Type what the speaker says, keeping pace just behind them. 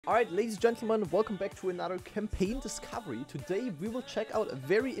Alright, ladies and gentlemen, welcome back to another campaign discovery. Today we will check out a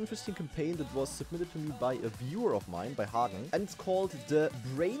very interesting campaign that was submitted to me by a viewer of mine, by Hagen. And it's called the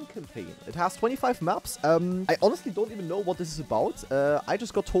Brain Campaign. It has 25 maps. I honestly don't even know what this is about. I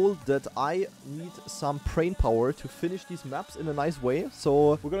just got told that I need some brain power to finish these maps in a nice way.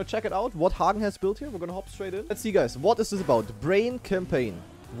 So we're gonna check it out, what Hagen has built here. We're gonna hop straight in. Let's see, guys, what is this about? The Brain Campaign.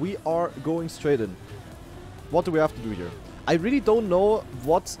 We are going straight in. What do we have to do here? I really don't know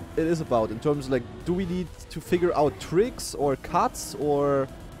what it is about in terms of, like, do we need to figure out tricks or cuts, or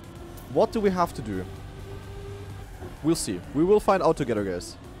what do we have to do? We'll see. We will find out together,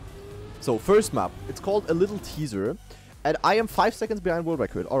 guys. So, first map. It's called A Little Teaser. And I am 5 seconds behind world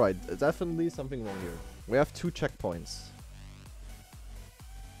record. Alright, definitely something wrong here. We have 2 checkpoints.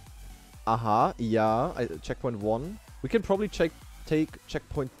 Aha, yeah. Checkpoint 1. We can probably take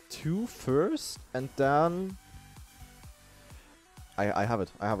checkpoint 2 first, and then... I have it.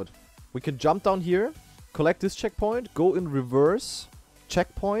 I have it. We can jump down here, collect this checkpoint, go in reverse,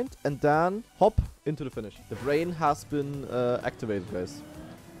 checkpoint, and then hop into the finish. The brain has been activated, guys.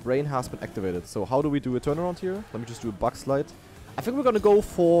 Brain has been activated. So how do we do a turnaround here? Let me just do a bug slide. I think we're gonna go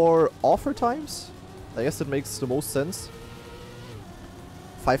for offer times. I guess it makes the most sense.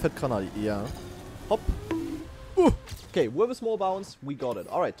 5-hit granate, yeah. Hop. Okay, with a small bounce, we got it.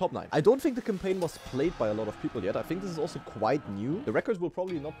 Alright, top 9. I don't think the campaign was played by a lot of people yet. I think this is also quite new. The records will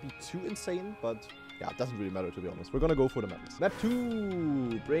probably not be too insane, but yeah, it doesn't really matter, to be honest. We're gonna go for the maps. Map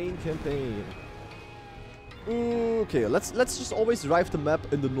 2, Brain Campaign. Okay, let's just always drive the map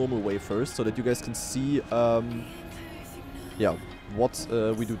in the normal way first, so that you guys can see, yeah, what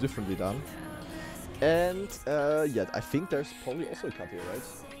we do differently then. And, yeah, I think there's probably also a cut here, right?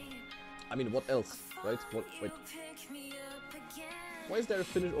 I mean, what else, right? Wait. Why is there a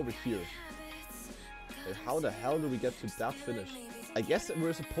finish over here? Wait, how the hell do we get to that finish? I guess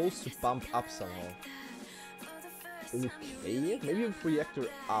we're supposed to bump up somehow. Okay, maybe with reactor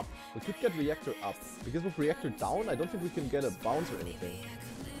up. We could get reactor up. Because with reactor down, I don't think we can get a bounce or anything.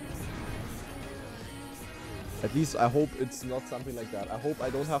 At least I hope it's not something like that. I hope I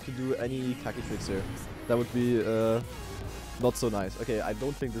don't have to do any tacky tricks here. That would be not so nice. Okay, I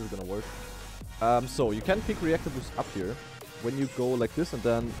don't think this is gonna work. So you can pick reactor boost up here when you go like this and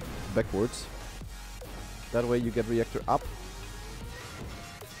then backwards. That way you get reactor up.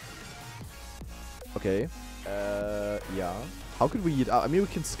 Okay. Yeah. How could we... I mean, we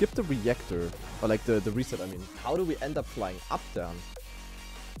can skip the reactor. Or like the reset, I mean. How do we end up flying up then?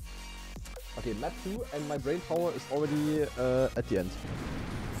 Okay, map 2 and my brain power is already at the end.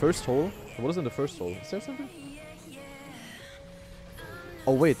 First hole. What is in the first hole? Is there something?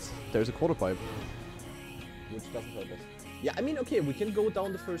 Oh wait, there's a quarter pipe. Which doesn't help us. Yeah, I mean, okay, we can go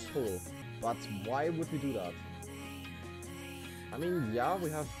down the first hole. But why would we do that? I mean, yeah,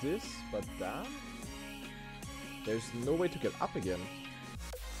 we have this, but that... There's no way to get up again.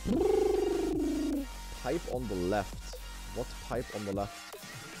 Pipe on the left. What pipe on the left?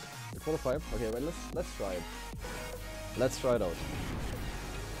 The quarter pipe? Okay, well, let's try it. Let's try it out.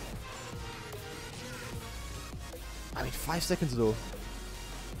 I mean, 5 seconds though.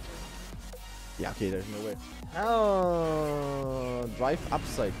 Yeah, okay, there's no way. Oh, drive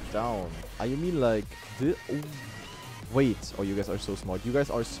upside down. You mean like this? Oh, wait. Oh, you guys are so smart. You guys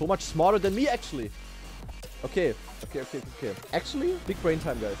are so much smarter than me, actually. Okay. Actually, big brain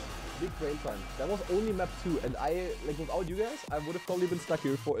time, guys. Big brain time. That was only map 2, and like, without you guys, I would have probably been stuck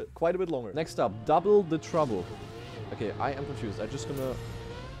here for quite a bit longer. Next up, double the trouble. Okay, I am confused. I'm just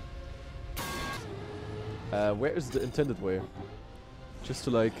gonna... where is the intended way? Just to,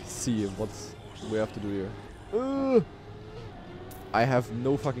 like, see what we have to do here. I have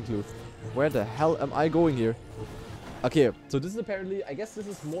no fucking clue. Where the hell am I going here? Okay, so this is apparently... I guess this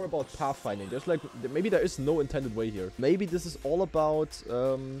is more about pathfinding. There's, like... Maybe there is no intended way here. Maybe this is all about...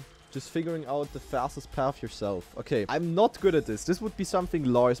 just figuring out the fastest path yourself. Okay, I'm not good at this. This would be something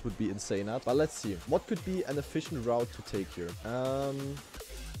Lars would be insane at. But let's see. What could be an efficient route to take here?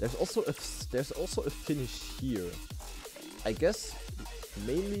 There's also a finish here. I guess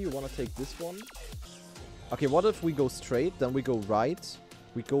mainly you want to take this one. Okay, what if we go straight, then we go right.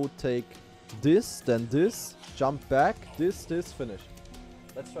 We go take this, then this, jump back, this, finish.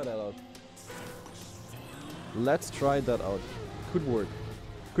 Let's try that out. Let's try that out. Could work.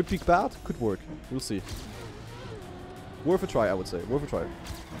 Could be bad, could work. We'll see. Worth a try, I would say. Worth a try.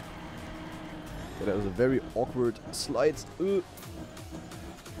 Okay, that was a very awkward slide.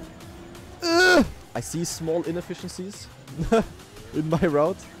 I see small inefficiencies in my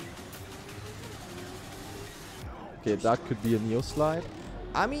route. Okay, that could be a neo slide.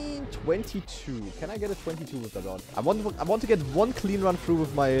 I mean, 22. Can I get a 22 with that on? I want to get one clean run through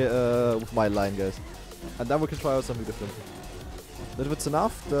with my line, guys. And then we can try out something different. And if it's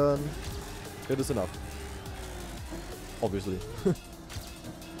enough, then it is enough. Obviously.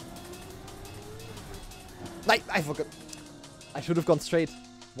 I forgot. I should have gone straight.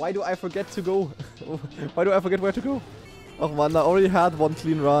 Why do I forget to go? Why do I forget where to go? Oh man, I already had one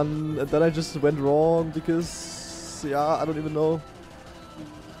clean run, and then I just went wrong because, yeah, I don't even know.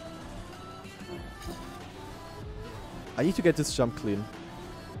 I need to get this jump clean.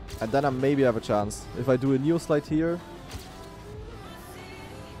 And then I maybe have a chance. If I do a Neo slide here.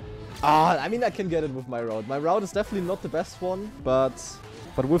 Ah, I mean I can get it with my route. My route is definitely not the best one, but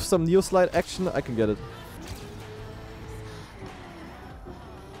with some Neo slide action I can get it.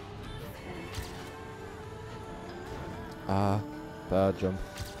 Ah, bad jump.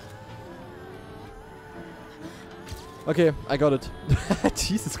 Okay, I got it.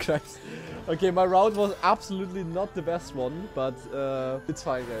 Jesus Christ. Okay, my route was absolutely not the best one, but it's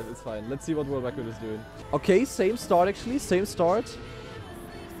fine, guys, it's fine. Let's see what world record is doing. Okay, same start actually, same start.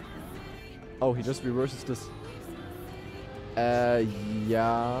 Oh, he just reverses this.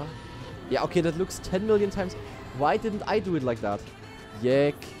 Yeah. Yeah, okay, that looks 10 million times. Why didn't I do it like that?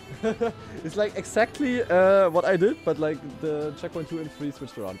 Yuck. It's like exactly what I did, but like the checkpoint 2 and 3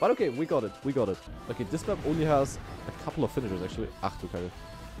 switched around. But okay, we got it, we got it. Okay, this map only has a couple of finishers actually. Ach du Kacke.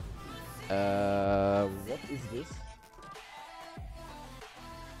 What is this?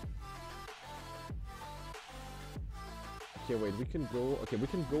 Okay, wait, we can go... Okay, we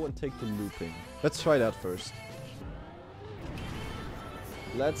can go and take the looping. Let's try that first.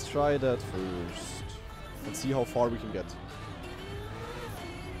 Let's try that first. Let's see how far we can get.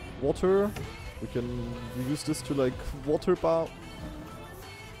 Water. We can use this to, like, water bar.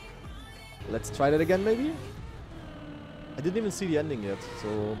 Let's try that again, maybe? I didn't even see the ending yet,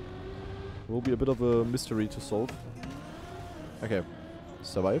 so... It will be a bit of a mystery to solve. Okay.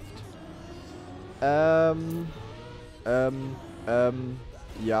 Survived.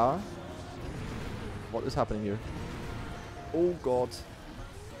 Yeah. What is happening here? Oh god.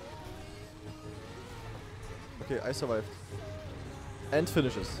 Okay, I survived. And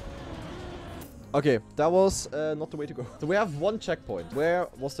finishes. Okay, that was not the way to go. So we have one checkpoint. Where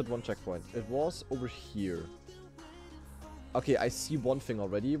was that one checkpoint? It was over here. Okay, I see one thing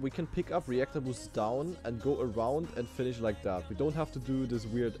already. We can pick up reactor boost down and go around and finish like that. We don't have to do this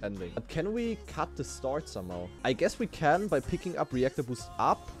weird ending. But can we cut the start somehow? I guess we can by picking up reactor boost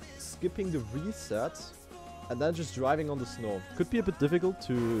up, skipping the reset, and then just driving on the snow. Could be a bit difficult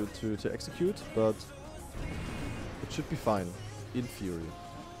to execute, but it should be fine, in theory.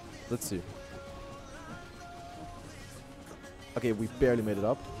 Let's see. Okay, we barely made it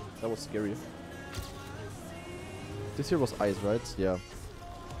up. That was scary. This here was ice, right? Yeah.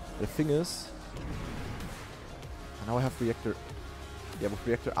 The thing is... Now I have reactor... Yeah, with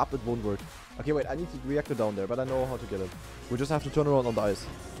reactor up it won't work. Okay, wait, I need to reactor down there, but I know how to get it. We just have to turn around on the ice.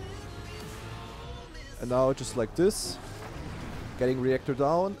 And now just like this. Getting reactor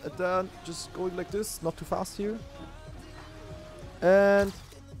down, and then just going like this. Not too fast here. And...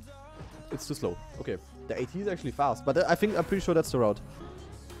 It's too slow. Okay. The AT is actually fast, but I'm pretty sure that's the route.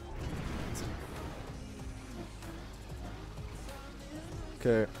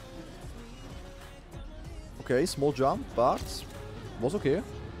 Okay. Okay, small jump, but was okay.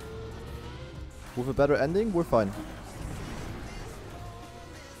 With a better ending, we're fine.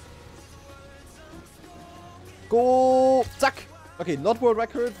 Go! Zack! Okay, not world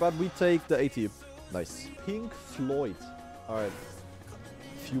record, but we take the AT. Nice. Pink Floyd. Alright.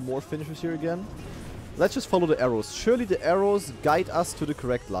 Few more finishers here again. Let's just follow the arrows. Surely the arrows guide us to the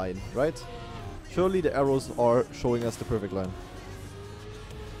correct line, right? Surely the arrows are showing us the perfect line.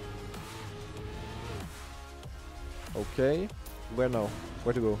 Okay. Where now?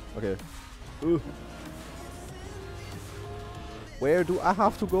 Where to go? Okay. Ooh. Where do I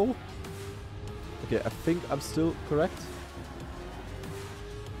have to go? Okay, I think I'm still correct.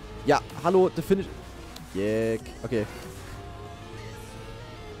 Yeah, hello, the finish. Yeah. Okay.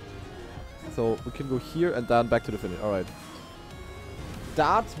 So we can go here and then back to the finish. Alright.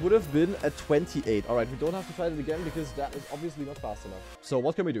 That would have been a 28. Alright, we don't have to fight it again because that is obviously not fast enough. So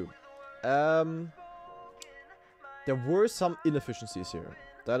what can we do? There were some inefficiencies here.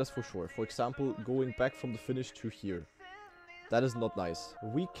 That is for sure. For example, going back from the finish to here. That is not nice.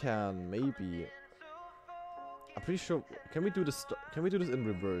 We can maybe... I'm pretty sure... Can we do this in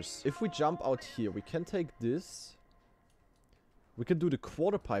reverse? If we jump out here, we can take this. We can do the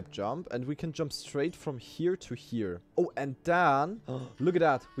quarter pipe jump, and we can jump straight from here to here. Oh, and then... Look at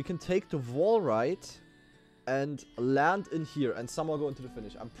that. We can take the wall ride and land in here and somehow go into the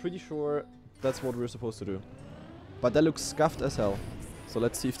finish. I'm pretty sure that's what we're supposed to do. But that looks scuffed as hell. So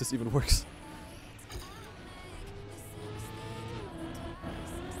let's see if this even works.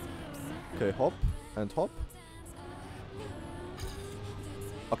 Okay, hop and hop.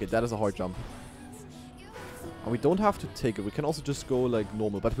 Okay, that is a hard jump. And we don't have to take it. We can also just go like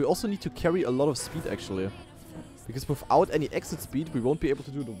normal. But we also need to carry a lot of speed actually. Because without any exit speed, we won't be able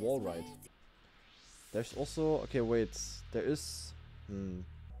to do the wall ride. There's also... Okay, wait. There is...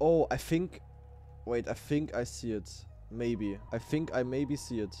 Oh, I think... Wait, I think I see it. Maybe. I think I maybe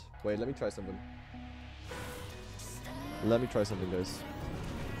see it. Wait, let me try something. Let me try something, guys.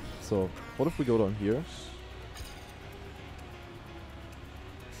 So, what if we go down here?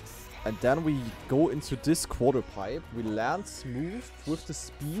 And then we go into this quarter pipe. We land smooth with the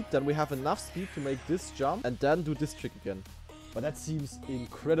speed. Then we have enough speed to make this jump. And then do this trick again. But that seems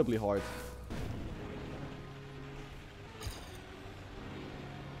incredibly hard.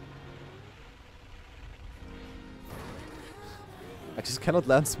 I just cannot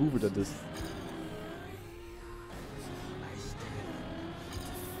land smoother than this.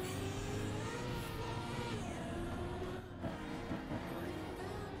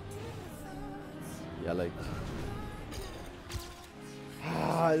 Yeah, like...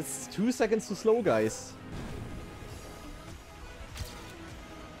 it's 2 seconds too slow, guys.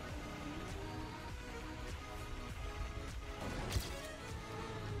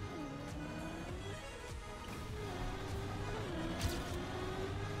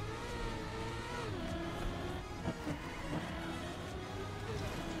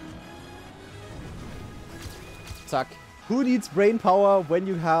 Zack. Who needs brain power when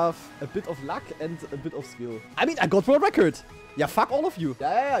you have a bit of luck and a bit of skill? I mean, I got world record. Yeah, fuck all of you.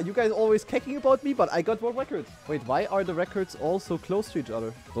 Yeah, you guys always kicking about me, but I got world record. Wait, why are the records all so close to each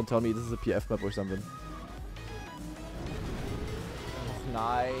other? Don't tell me this is a PF map or something.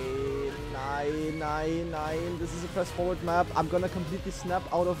 Nein, nein, nein, nein. This is a press forward map. I'm gonna completely snap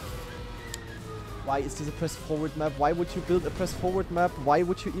out of... Why is this a press forward map? Why would you build a press forward map? Why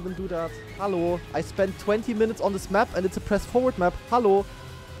would you even do that? Hello. I spent 20 minutes on this map and it's a press forward map. Hello.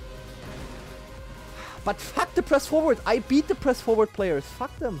 But fuck the press forward. I beat the press forward players.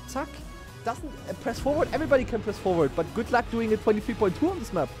 Fuck them. Zack. Doesn't press forward? Everybody can press forward. But good luck doing a 23.2 on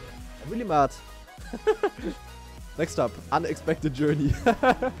this map. I'm really mad. Next up. Unexpected journey.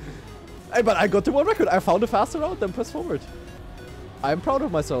 Hey, but I got the world record. I found a faster route than press forward. I'm proud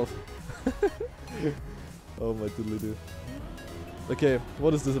of myself. Oh my diddly-doo. Okay,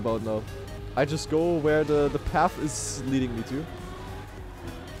 what is this about now? I just go where the path is leading me to.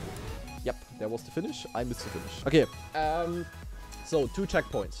 Yep, there was the finish. I missed the finish. Okay, so 2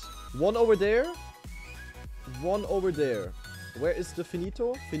 checkpoints. One over there. One over there. Where is the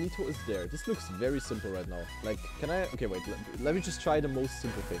finito? Finito is there. This looks very simple right now. Like, can I... Okay, wait. Let me just try the most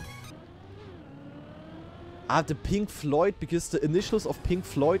simple thing. Ah, the Pink Floyd, because the initials of Pink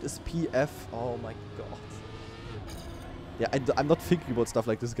Floyd is PF. Oh my god. Yeah, I'm not thinking about stuff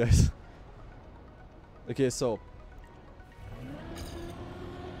like this, guys. Okay, so.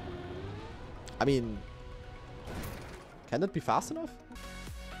 I mean... Can that be fast enough?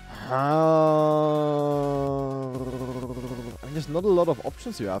 I mean, there's not a lot of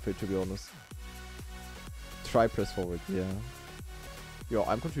options you have here, to be honest. Try press forward, yeah. Yo,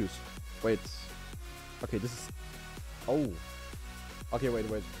 I'm confused. Wait. Okay, this is... Oh. Okay, wait.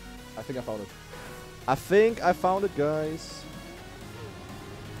 I think I found it. I think I found it, guys.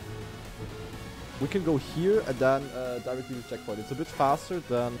 We can go here and then directly to the checkpoint. It's a bit faster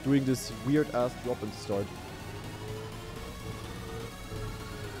than doing this weird-ass drop in the start.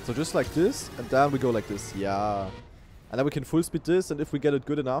 So just like this, and then we go like this. Yeah. And then we can full speed this, and if we get it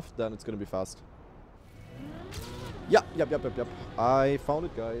good enough, then it's gonna be fast. Yeah, yep. I found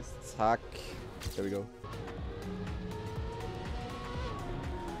it, guys. Zack. There we go.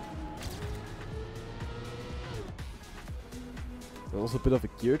 There's also a bit of a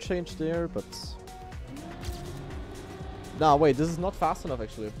gear change there, but... Nah, wait, this is not fast enough,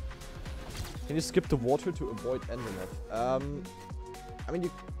 actually. Can you skip the water to avoid ending up? I mean,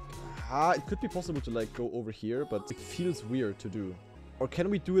 it could be possible to, like, go over here, but it feels weird to do. Or can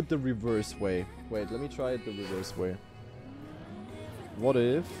we do it the reverse way? Wait, let me try it the reverse way. What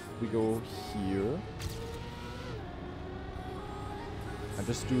if we go here and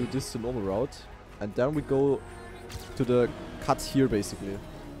just do this the normal route, and then we go to the cut here basically,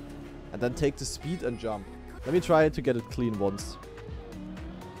 and then take the speed and jump. Let me try to get it clean once,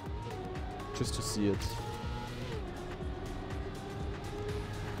 just to see it.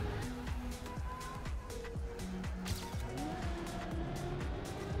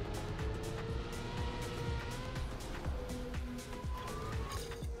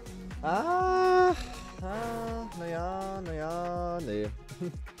 Naja, nee.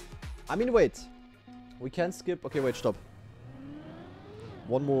 I mean, wait. We can skip. Okay, wait, stop.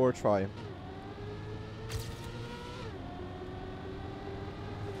 One more try.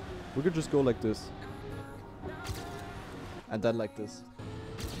 We could just go like this. And then like this.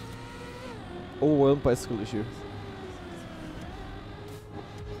 Overwhelmed by skill issue.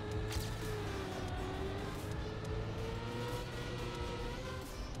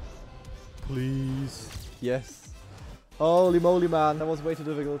 Please. Yes. Holy moly, man. That was way too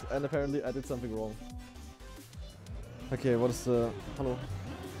difficult. And apparently I did something wrong. Okay, what is the... Hello?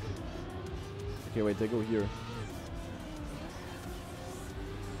 Okay, wait, they go here.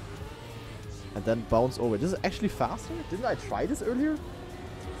 And then bounce over. This is actually faster? Didn't I try this earlier?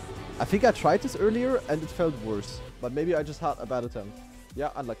 I think I tried this earlier and it felt worse. But maybe I just had a bad attempt.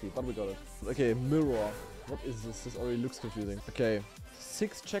 Yeah, unlucky, but we got it. Okay, mirror. What is this? This already looks confusing. Okay,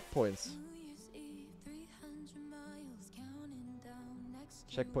 6 checkpoints.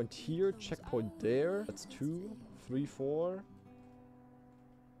 Checkpoint here, checkpoint there. That's 2, 3, 4.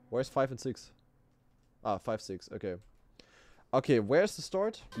 Where's 5 and 6? Ah, 5, 6. Okay. Okay, where's the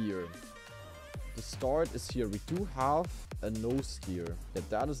start? Here. The start is here. We do have a nose steer. Yeah,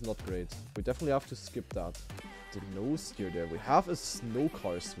 that is not great. We definitely have to skip that. The nose steer there. We have a snow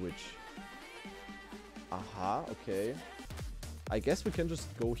car switch. Aha, okay. I guess we can just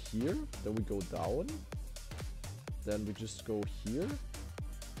go here. Then we go down. Then we just go here.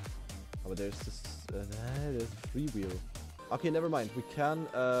 Oh, but there's this... there's a free wheel. Okay, never mind. We can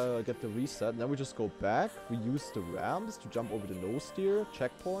get the reset. Then we just go back. We use the ramps to jump over the nose steer.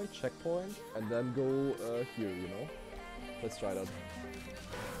 Checkpoint, checkpoint. And then go here, you know? Let's try that.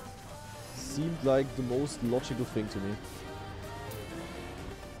 Seemed like the most logical thing to me.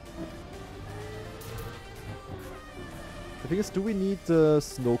 The thing is, do we need the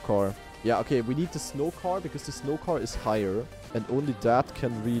snow car? Yeah, okay, we need the snow car because the snow car is higher. And only that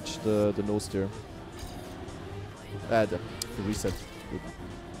can reach the nose steer. The reset.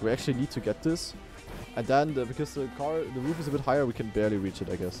 We actually need to get this. And then, because the roof is a bit higher, we can barely reach it,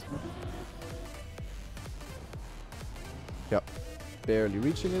 I guess. Yeah. Barely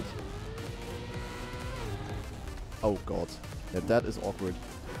reaching it. Oh god. Yeah, that is awkward.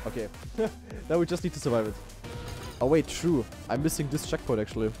 Okay. Now we just need to survive it. Oh wait, true. I'm missing this checkpoint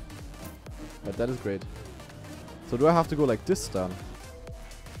actually. But that is great. So do I have to go like this then?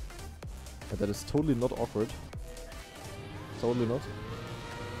 Yeah, that is totally not awkward. Totally not.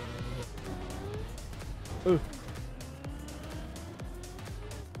 Oh.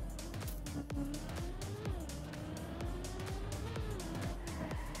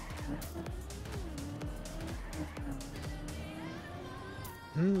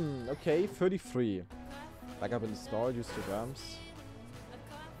 Okay, 33. Back up in the start, use the ramps.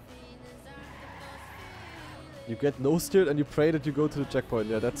 You get no steered and you pray that you go to the checkpoint.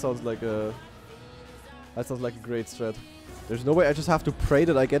 Yeah, that sounds like a... That sounds like a great strat. There's no way I just have to pray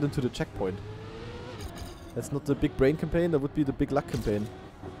that I get into the checkpoint. That's not the big brain campaign, that would be the big luck campaign.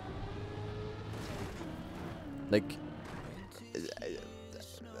 Like...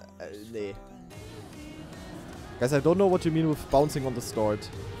 nee. Guys, I don't know what you mean with bouncing on the start.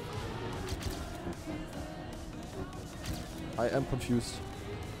 I am confused.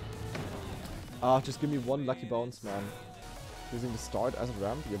 Ah, just give me one lucky bounce, man. Using the start as a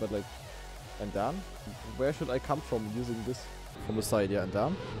ramp? Yeah, but like... And down? Where should I come from using this? From the side, yeah, and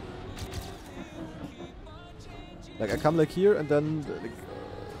down? Like, I come like here and then... Like,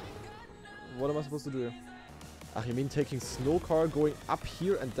 what am I supposed to do here? Ah, you mean taking snow car, going up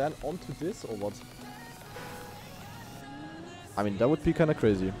here and then onto this, or what? I mean, that would be kinda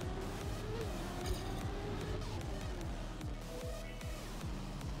crazy.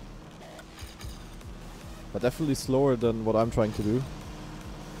 But definitely slower than what I'm trying to do.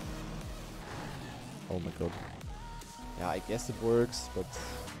 Oh my god. Yeah, I guess it works, but...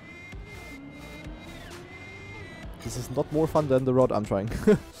 This is not more fun than the route I'm trying.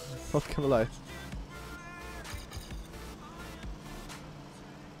 Not gonna lie.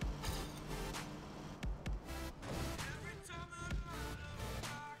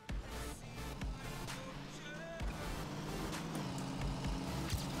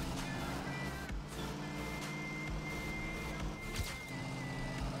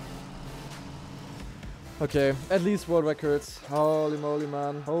 Okay, at least world records. Holy moly,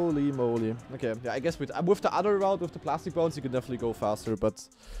 man. Holy moly. Okay, yeah, I guess with the other route, with the plastic bounce, you can definitely go faster, but...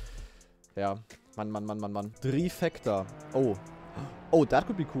 Yeah. Man. Trifecta. Oh. Oh, that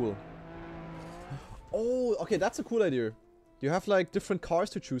could be cool. Oh, okay, that's a cool idea. You have, like, different cars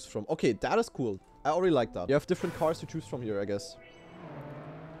to choose from. Okay, that is cool. I already like that. You have different cars to choose from here, I guess.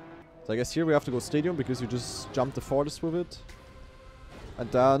 So I guess here we have to go stadium because you just jump the farthest with it. And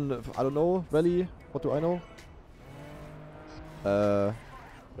then, I don't know, rally. What do I know?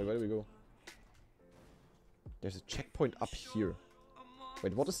 Wait, where do we go? There's a checkpoint up here.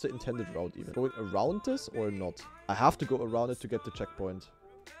 Wait, what is the intended route even? Going around this or not? I have to go around it to get the checkpoint.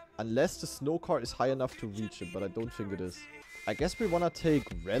 Unless the snow car is high enough to reach it, but I don't think it is. I guess we wanna take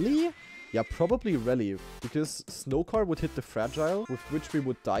rally? Yeah, probably rally. Because snow car would hit the fragile, with which we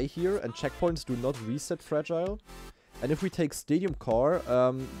would die here, and checkpoints do not reset fragile. And if we take stadium car,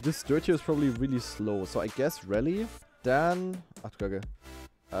 this dirt here is probably really slow. So I guess rally. Then... okay.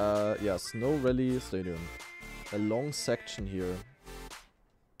 Yeah, snow rally stadium. A long section here.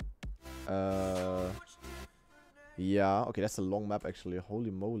 Yeah, okay, that's a long map actually.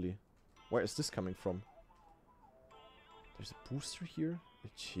 Holy moly. Where is this coming from? There's a booster here?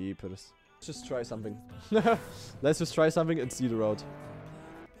 Jeepers. Let's just try something. Let's just try something and see the route.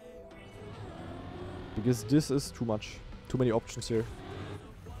 Because this is too much. Too many options here.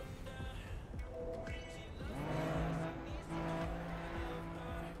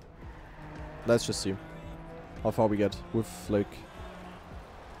 Let's just see how far we get with like...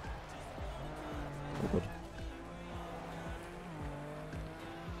 oh god.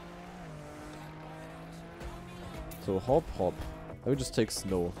 So hop, hop. Let me just take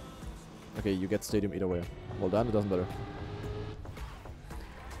snow. Okay, you get stadium either way. Well done, it doesn't matter.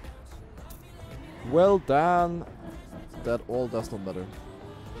 Well done. That all does not matter.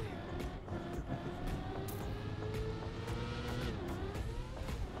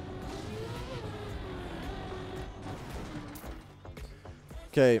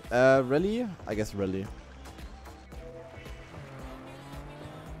 Okay, rally? I guess rally.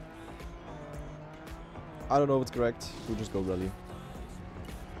 I don't know if it's correct. We'll just go rally.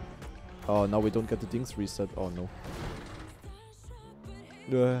 Oh, now we don't get the dings reset. Oh, no.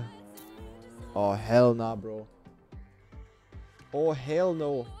 Oh, hell nah, bro. Oh, hell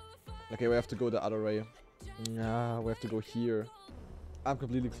no. Okay, we have to go the other way. Nah, we have to go here. I'm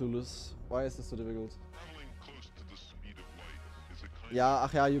completely clueless. Why is this so difficult? Yeah,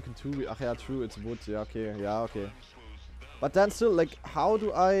 ach yeah, you can too. Ach yeah, true, it's wood. Yeah, okay. Yeah, okay. But then still, like, how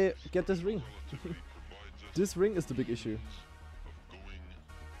do I get this ring? This ring is the big issue.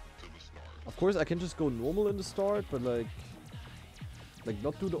 Of course, I can just go normal in the start, but like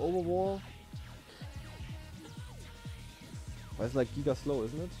not do the overwall. But it's like giga slow,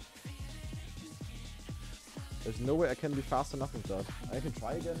 isn't it? There's no way I can be fast enough with that. I can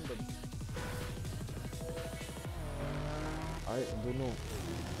try again, but I don't know.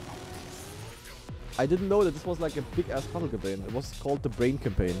 I didn't know that this was like a big ass puzzle campaign. It was called the Brain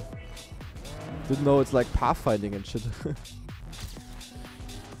Campaign. Didn't know it's like pathfinding and shit.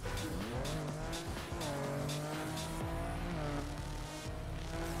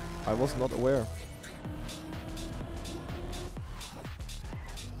 I was not aware.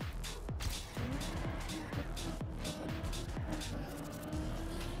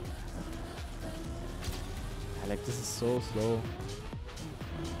 Like, this is so slow.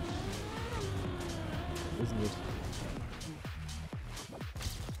 Isn't it?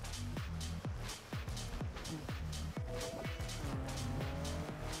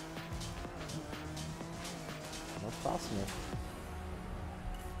 Not fast enough.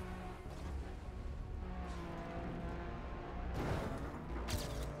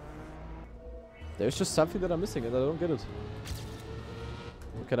 There's just something that I'm missing and I don't get it.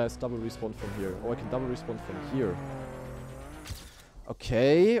 Or can I double respawn from here? Oh, I can double respawn from here.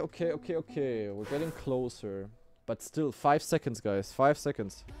 Okay, okay, okay, okay. We're getting closer. But still, 5 seconds, guys. 5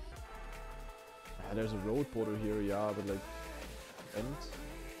 seconds. Ah, there's a road border here, yeah, but like... And...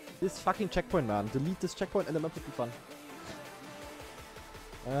 This fucking checkpoint, man. Delete this checkpoint and the map would be fun.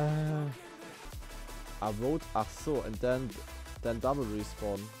 I wrote... Ach so, and then double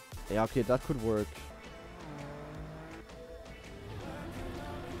respawn. Yeah, okay, that could work.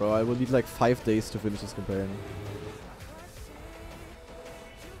 Bro, I will need like 5 days to finish this campaign.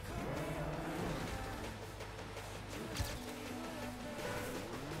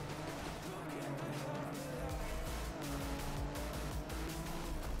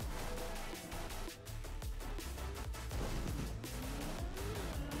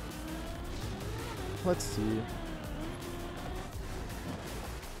 Let's see.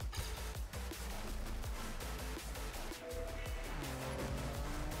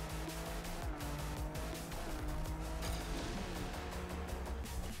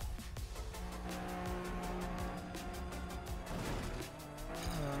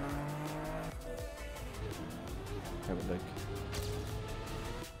 Have a look.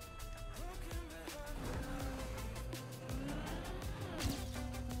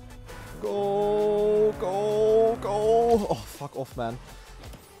 Go, go, go. Oh, fuck off, man.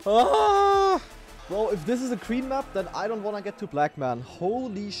 Ah! Bro, if this is a green map, then I don't want to get to black, man.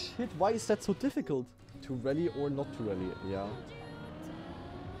 Holy shit, why is that so difficult? To rally or not to rally? Yeah.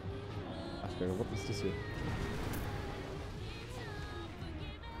 Okay, what is this here?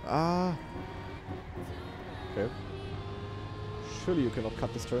 Ah. Okay. Surely you cannot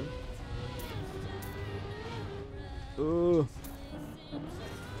cut this turn. Okay,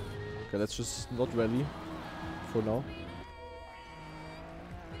 let's just not rally for now.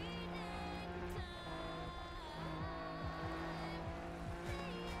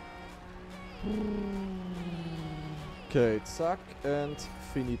 Okay, zack and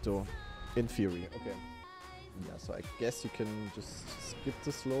finito. In theory, okay. Yeah, so I guess you can just skip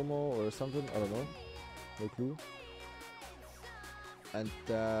the slow-mo or something, I don't know. No clue. And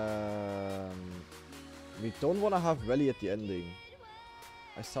then we don't want to have rally at the ending.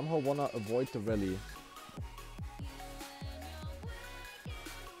 I somehow want to avoid the rally.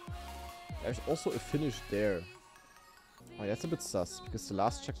 There's also a finish there. Oh, that's a bit sus, because the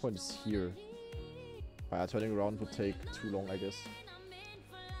last checkpoint is here. Oh, yeah, turning around would take too long, I guess.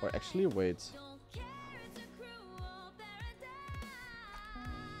 Or actually, wait.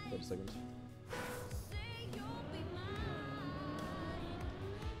 Wait a second.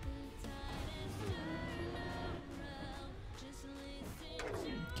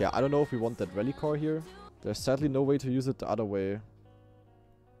 Okay, I don't know if we want that rally car here. There's sadly no way to use it the other way.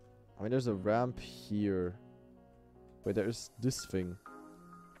 I mean, there's a ramp here. Wait, there is this thing.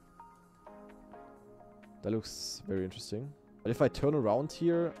 That looks very interesting. But if I turn around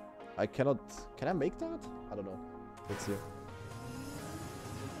here, I cannot... Can I make that? I don't know. Let's see.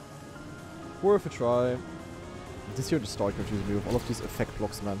 Worth a try. This here just started confusing me with all of these effect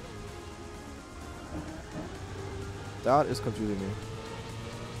blocks, man. That is confusing me.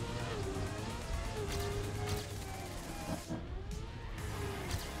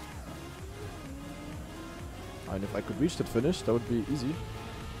 And if I could reach that finish, that would be easy.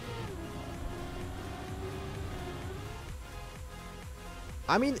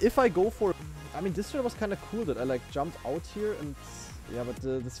 I mean, if I go for... I mean, this turn was kind of cool that I like jumped out here and... Yeah, but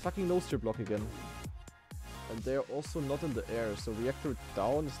this fucking no steer block again. And they're also not in the air, so reactor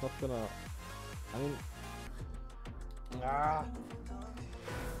down is not gonna... I mean... Ah.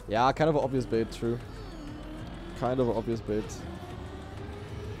 Yeah, kind of an obvious bait, true. Kind of an obvious bait.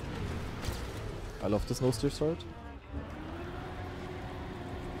 I love this no steer start.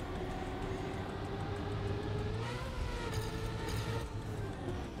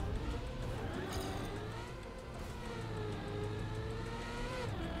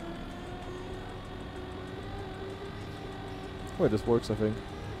 Wait, this works, I think.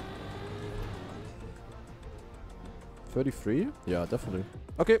 33? Yeah, definitely.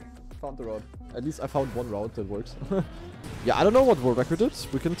 Okay, found the route. At least I found one route that works. Yeah, I don't know what world record is.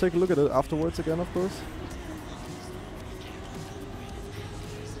 We can take a look at it afterwards again, of course.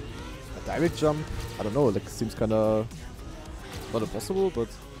 A direct jump? I don't know, like, seems kinda... not impossible, but...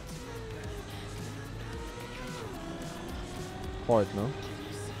 hard, no?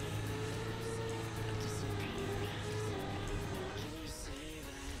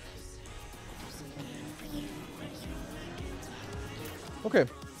 Okay,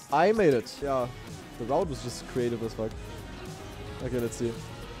 I made it. Yeah, the route was just creative as fuck. Okay, let's see.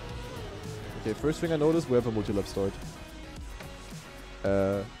 Okay, first thing I noticed, we have a multi-lap start.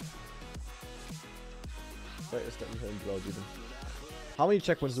 Where is that route even? How many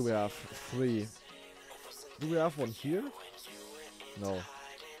checkpoints do we have? 3. Do we have one here? No.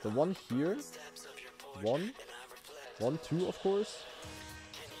 The one here. 1. 1, 2, of course.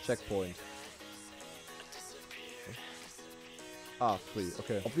 Checkpoint. Ah, 3.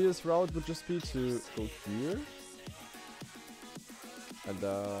 Okay. Obvious route would just be to go here. And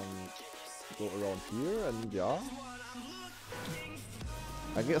then go around here and yeah.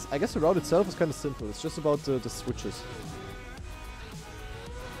 I guess the route itself is kind of simple. It's just about the switches.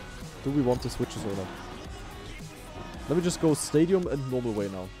 Do we want the switches or not? Let me just go stadium and normal way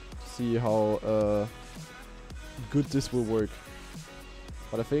now. See how good this will work.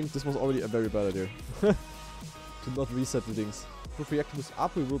 But I think this was already a very bad idea. To not reset the things. If reactor moves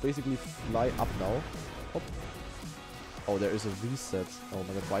up, we will basically fly up now. Hop. Oh, there is a reset. Oh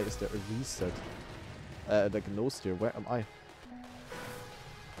my god, why is there a reset? Like no steer. Where am I?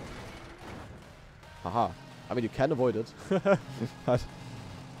 Haha. I mean, you can avoid it. But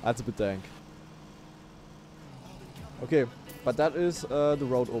that's a bit dank. Okay, but that is the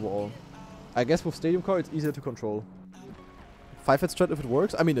road overall. I guess with stadium car, it's easier to control. 5 head strat if it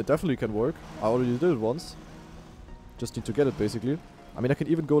works. I mean, it definitely can work. I already did it once. Just need to get it, basically. I mean, I can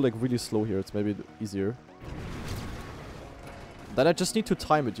even go like really slow here. It's maybe easier. Then I just need to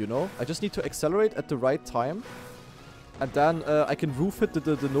time it, you know? I just need to accelerate at the right time. And then I can roof hit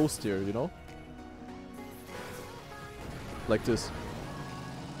the no steer, you know? Like this.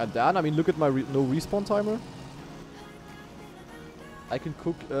 And then, I mean, look at my no respawn timer. I can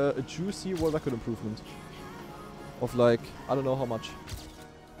cook a juicy world record improvement. Of like, I don't know how much.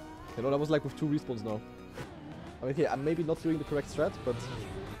 You know, that was like with 2 respawns now. I mean, okay, I'm maybe not doing the correct strat, but...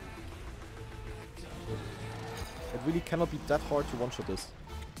 it really cannot be that hard to one-shot this.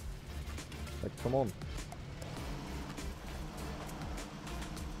 Like, come on.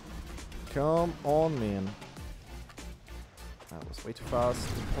 Come on, man. That was way too fast.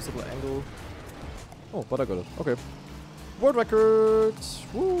 Impossible angle. Oh, but I got it. Okay. World record!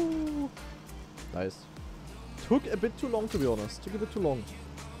 Woo! Nice. Took a bit too long, to be honest. Took a bit too long.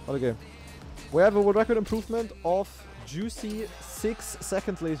 But okay. We have a world record improvement of juicy 6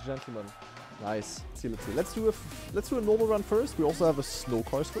 seconds, ladies and gentlemen. Nice. Let's see. Let's do a normal run first. We also have a snow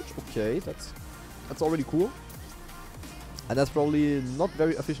car switch. Okay, that's already cool. And that's probably not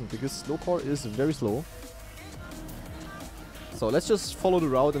very efficient because snow car is very slow. So let's just follow the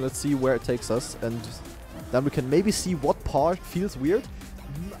route and let's see where it takes us, and then we can maybe see what part feels weird.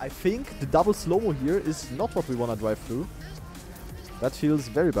 I think the double slow-mo here is not what we want to drive through. That feels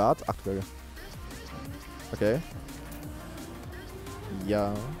very bad. Actually. Okay.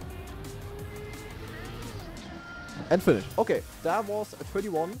 Yeah. And finish. Okay, that was a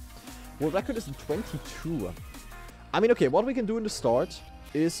 31. World record is in 22. I mean, okay, what we can do in the start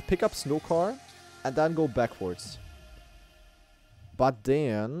is pick up snow car and then go backwards. But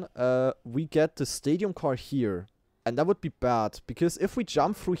then we get the stadium car here. And that would be bad, because if we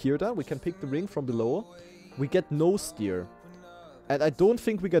jump through here then, we can pick the ring from below. We get no steer. And I don't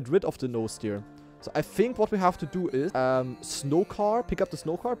think we get rid of the no steer. So I think what we have to do is snow car, pick up the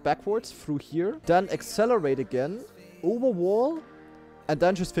snow car backwards through here. Then accelerate again, over wall, and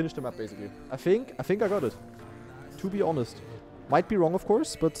then just finish the map basically. I think I got it. To be honest. Might be wrong, of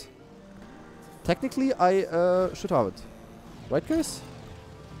course, but technically I should have it. Right, guys?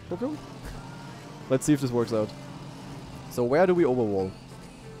 Okay. Let's see if this works out. So where do we overwall?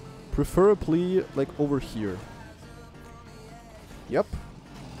 Preferably like over here. Yep.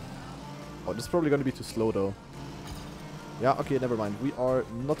 Oh, this is probably gonna be too slow though. Yeah, okay, never mind. We are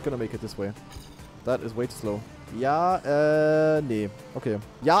not gonna make it this way. That is way too slow. Yeah, nee. Okay.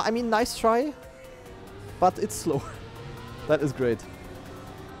 Yeah, I mean, nice try. But it's slow. That is great.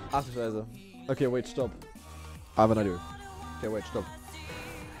 Achtung. Okay, wait, stop. I have an idea. Okay, wait, stop.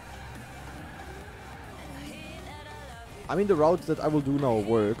 I mean, the route that I will do now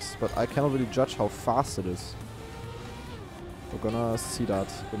works, but I cannot really judge how fast it is. We're gonna see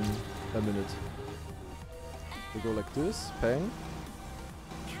that in a minute. We go like this, bang.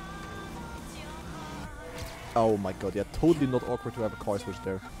 Oh my god, yeah, totally not awkward to have a car switch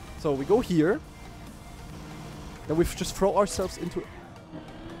there. So we go here. Then we just throw ourselves into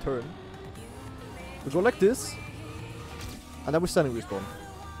a turn. We go like this. And then we're standing respawn.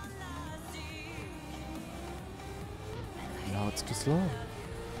 No, it's too slow.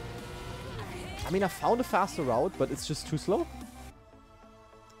 I mean, I found a faster route, but it's just too slow.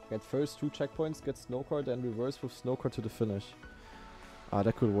 Get first 2 checkpoints, get snowcar, then reverse with snowcar to the finish. Ah,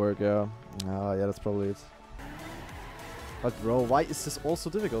 that could work, yeah. Ah, yeah, that's probably it. But bro, why is this all so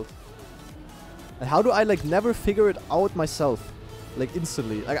difficult? And how do I like never figure it out myself? Like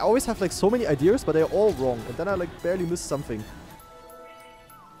instantly. Like, I always have like so many ideas, but they're all wrong. And then I like barely miss something.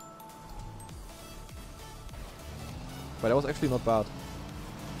 But that was actually not bad.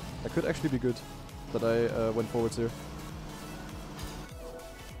 That could actually be good. That I went forwards here.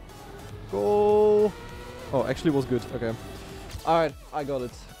 Go! Oh, actually was good. Okay. Alright, I got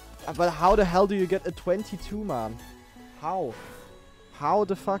it. But how the hell do you get a 22, man? How? How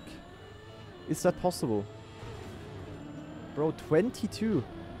the fuck is that possible? Bro, 22.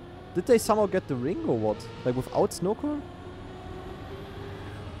 Did they somehow get the ring or what? Like without snowcar?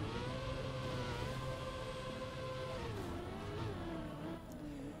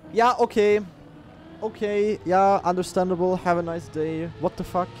 Yeah, okay. Okay, yeah, understandable. Have a nice day. What the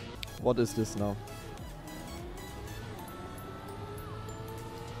fuck? What is this now?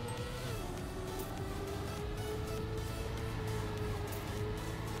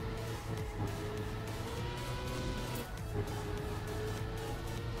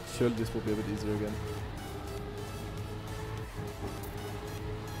 Surely this will be a bit easier again.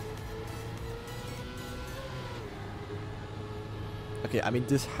 Okay, I mean,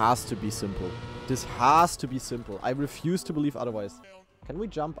 this has to be simple. This has to be simple. I refuse to believe otherwise. Can we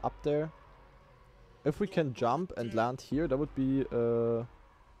jump up there? If we can jump and land here, that would be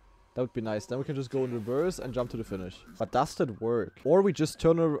nice. Then we can just go in reverse and jump to the finish. But does that work? Or we just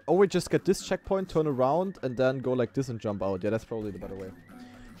or we just get this checkpoint, turn around, and then go like this and jump out. Yeah, that's probably the better way.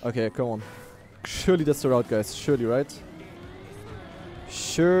 Okay, come on. Surely that's the route, guys. Surely, right?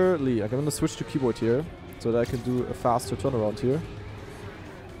 Surely. Okay, I'm gonna switch to keyboard here, so that I can do a faster turnaround here.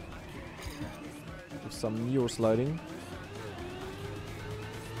 With some Neo sliding.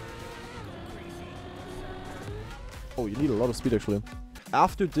 Oh, you need a lot of speed, actually.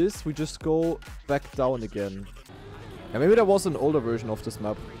 After this, we just go back down again. Yeah, maybe there was an older version of this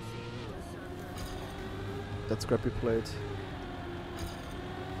map. That Scrappy played.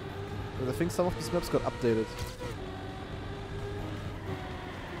 But I think some of these maps got updated.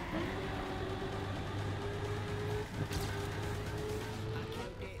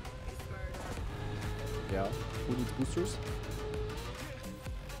 Yeah, who needs boosters?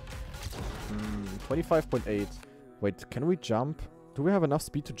 25.8. Wait, can we jump? Do we have enough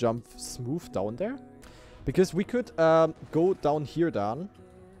speed to jump smooth down there? Because we could go down here then.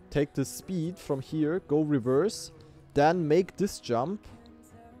 Take the speed from here, go reverse, then make this jump.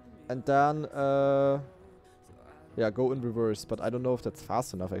 And then, yeah, go in reverse. But I don't know if that's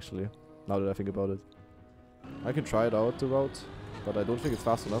fast enough, actually. Now that I think about it. I can try it out, the route. But I don't think it's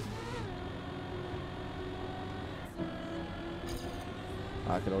fast enough.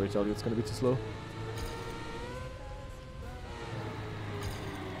 I can already tell you it's gonna be too slow.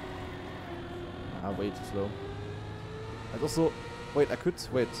 Way too slow. And also, wait, I could,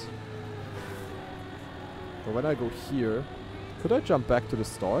 wait. But when I go here, could I jump back to the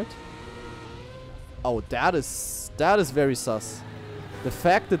start? Oh, that is very sus. The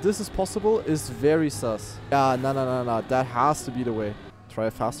fact that this is possible is very sus. Yeah, no. That has to be the way. Try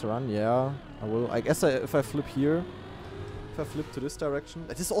a faster run, yeah. I will. I guess if I flip here, if I flip to this direction.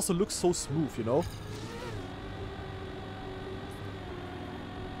 This also looks so smooth, you know?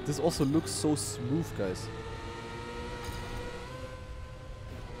 This also looks so smooth, guys.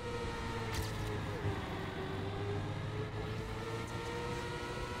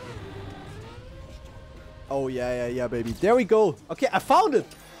 Oh, yeah, baby. There we go. Okay, I found it.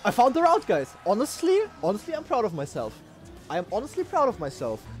 I found the route, guys. Honestly, I'm proud of myself. I am honestly proud of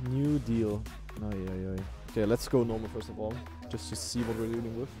myself. New deal. Oh, yeah. Okay, let's go normal first of all. Just to see what we're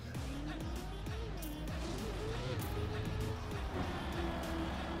dealing with.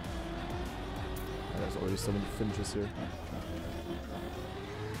 There's already so many finishes here.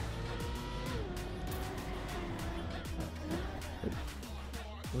 Wait,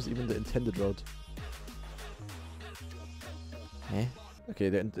 what was even the intended route? Eh? Okay,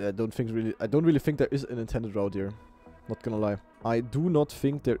 I don't really think there is an intended route here. Not gonna lie. I do not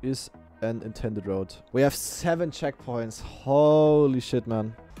think there is an intended route. We have 7 checkpoints. Holy shit,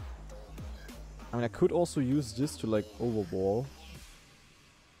 man. I mean, I could also use this to like overwall.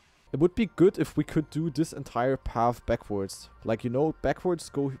 It would be good if we could do this entire path backwards. Like, you know, backwards,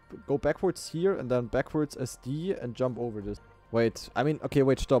 go backwards here and then backwards SD and jump over this. Wait, I mean, okay,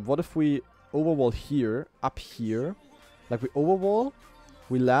 wait, stop. What if we overwall here, up here? Like, we overwall,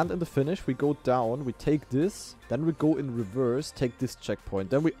 we land in the finish, we go down, we take this, then we go in reverse, take this checkpoint.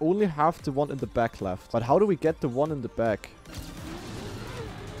 Then we only have the one in the back left. But how do we get the one in the back?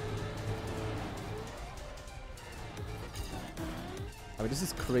 I mean, this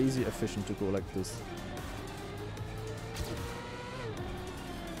is crazy efficient to go like this.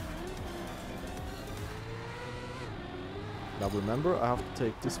 Now remember, I have to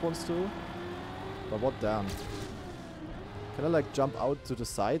take this one still. But what damn? Can I like jump out to the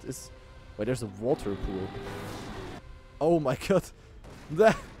side? Wait, there's a water pool. Oh my god.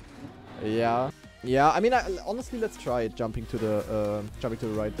 Yeah. Yeah, I mean, honestly, let's try it, jumping to the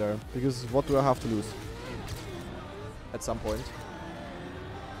right there. Because what do I have to lose? At some point.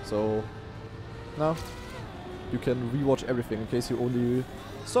 So, now you can rewatch everything in case you only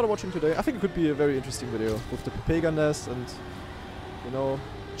started watching today. I think it could be a very interesting video with the Pepega nest, and you know,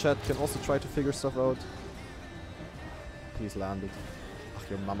 chat can also try to figure stuff out. Please land it. Ach,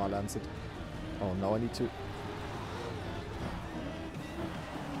 your mama lands it. Oh, now I need to.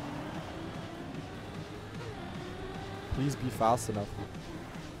 Please be fast enough.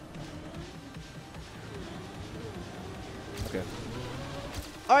 Okay.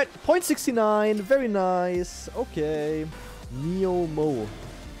 Alright, 0.69, very nice. Okay. Neo Mo.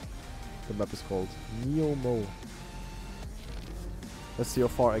 The map is called Neo Mo. Let's see how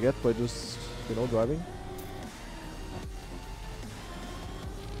far I get by just, you know, driving.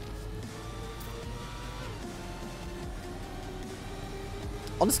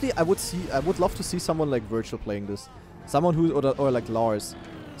 Honestly, I would love to see someone like Virtual playing this. Someone who, or like Lars.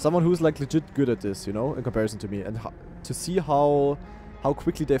 Someone who's like legit good at this, you know, in comparison to me. And to see how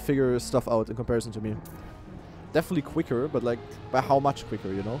quickly they figure stuff out in comparison to me. Definitely quicker, but like by how much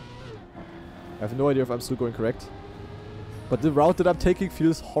quicker, you know? I have no idea if I'm still going correct. But the route that I'm taking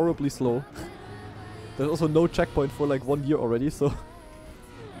feels horribly slow. There's also no checkpoint for like 1 year already, so...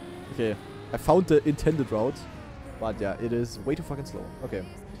 Okay, I found the intended route. But yeah, it is way too fucking slow. Okay.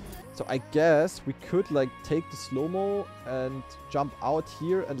 So I guess we could like take the slow-mo and jump out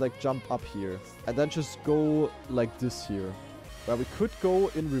here and like jump up here. And then just go like this here. Where we could go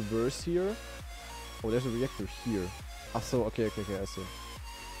in reverse here. Oh, there's a reactor here. Ah, so okay, I see.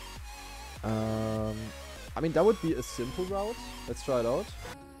 I mean, that would be a simple route. Let's try it out.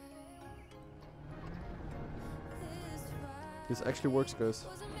 This actually works, guys.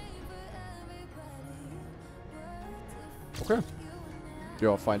 Okay.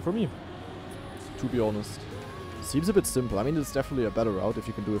 Yeah, fine for me. To be honest. Seems a bit simple. I mean, it's definitely a better route if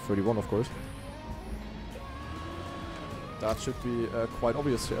you can do a 31, of course. That should be quite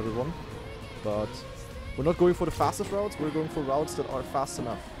obvious to everyone. But we're not going for the fastest routes. We're going for routes that are fast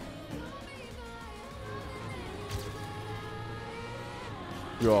enough.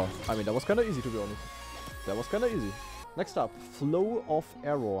 Yeah, I mean, that was kind of easy, to be honest. That was kind of easy. Next up, flow of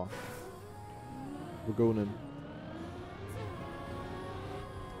error. We're going in.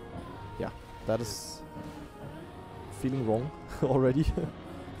 Yeah, that is feeling wrong already.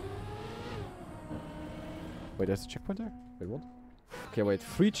 Wait, there's a checkpoint there? Wait, what? Okay, wait,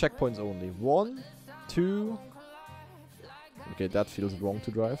 3 checkpoints only. 1, 2... Okay, that feels wrong to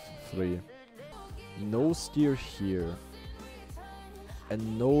drive. 3. No steer here.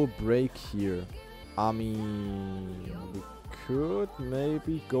 And no brake here. I mean, we could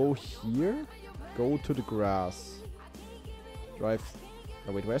maybe go here. Go to the grass. Drive.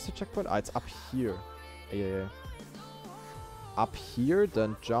 No, wait, where's the checkpoint? Ah, it's up here. Yeah. Up here,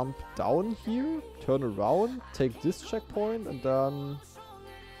 then jump down here. Turn around. Take this checkpoint and then...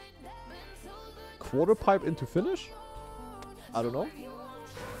 quarter pipe into finish? I don't know.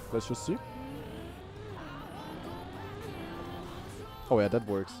 Let's just see. Oh yeah, that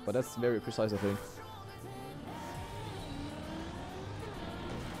works. But that's very precise, I think.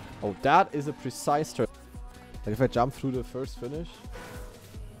 Oh, that is a precise turn. Like if I jump through the first finish.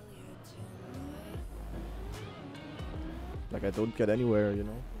 Like I don't get anywhere, you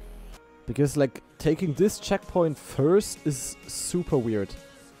know. Because like taking this checkpoint first is super weird.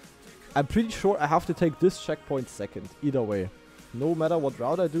 I'm pretty sure I have to take this checkpoint second. Either way. No matter what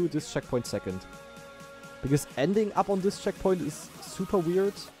route I do, this checkpoint second. Because ending up on this checkpoint is super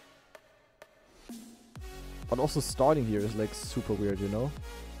weird. But also starting here is like super weird, you know?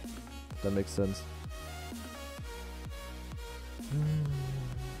 That makes sense.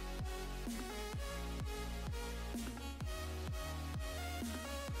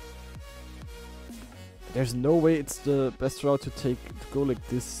 There's no way it's the best route to take to go like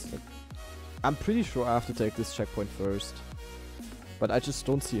this. Like, I'm pretty sure I have to take this checkpoint first. But I just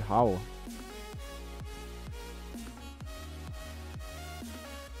don't see how.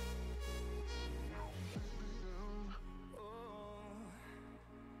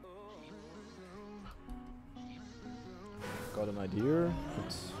 Got an idea.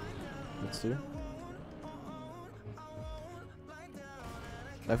 Let's see.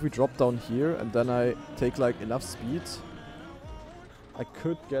 If we drop down here and then I take like enough speed, I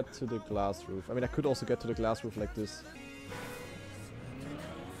could get to the glass roof. I mean, I could also get to the glass roof like this.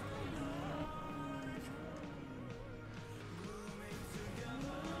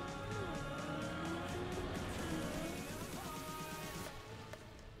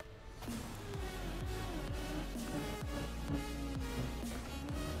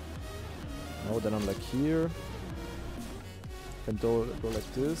 No, then I'm like here. Can go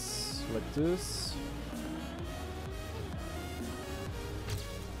like this, like this.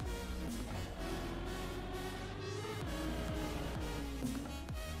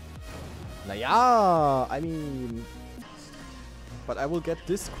 Naja, I mean... But I will get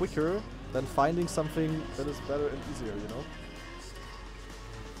this quicker than finding something that is better and easier, you know?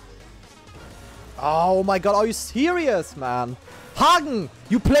 Oh my god, are you serious, man? Hagen,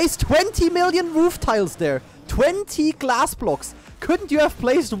 you placed 20 million roof tiles there. 20 glass blocks. Couldn't you have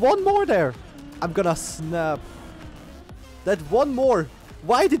placed one more there? I'm gonna snap. That one more.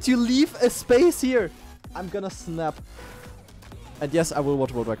 Why did you leave a space here? I'm gonna snap. And yes, I will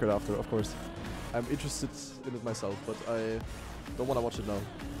watch World Record after, of course. I'm interested in it myself, but I don't wanna watch it now.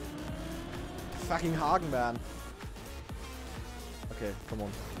 Fucking Hagen, man. Okay, come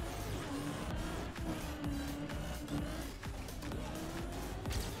on.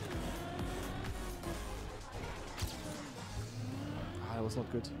 was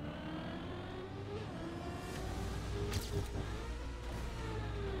not good.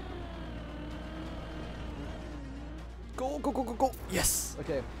 Go, go, go, go, go. Yes.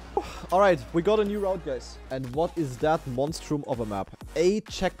 Okay. Alright, we got a new route, guys. And what is that monstrum of a map? 8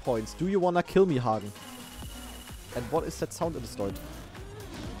 checkpoints. Do you wanna kill me, Hagen? And what is that sound at the start?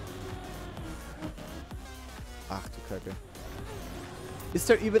 Ach du Kacke. Is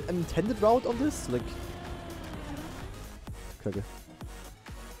there even an intended route on this? Like... Kacke.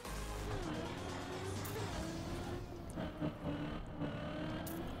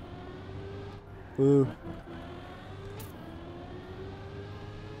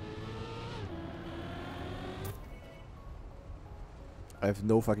 I have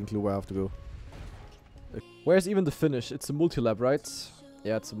no fucking clue where I have to go. Where's even the finish? It's a multi-lap, right?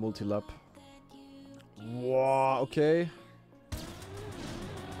 Yeah, it's a multi-lap. Wow, okay.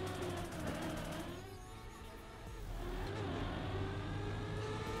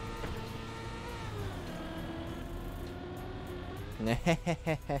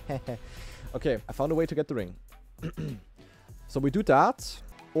 Okay, I found a way to get the ring. So we do that.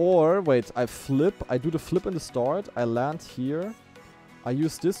 Or, wait, I flip. I do the flip in the start. I land here. I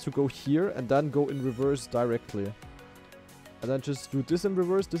use this to go here and then go in reverse directly. And then just do this in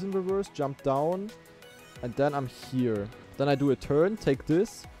reverse, jump down. And then I'm here. Then I do a turn, take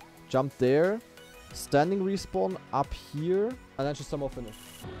this, jump there, standing respawn up here, and then just somehow finish.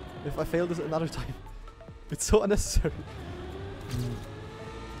 If I fail this another time, it's so unnecessary.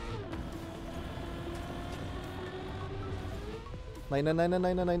 Nine.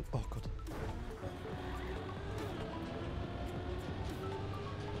 Oh god.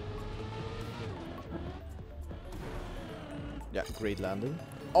 Yeah, great landing.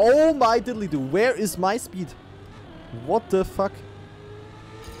 Oh my diddly do. Where is my speed? What the fuck?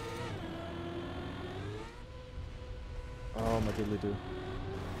 Oh my diddly do.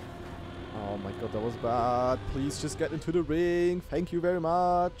 Oh my god, that was bad. Please just get into the ring. Thank you very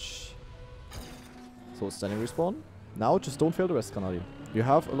much. So, standing respawn. Now just don't fail the rest, Kanadi. You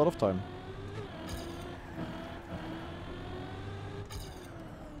have a lot of time.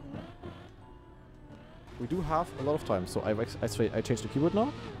 We do have a lot of time, so I change the keyboard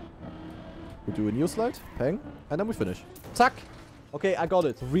now. We do a new slide, pang, and then we finish. Zack! Okay, I got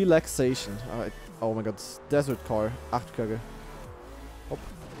it. Relaxation. Alright. Oh my god, desert car. 8 Kacke. Hop.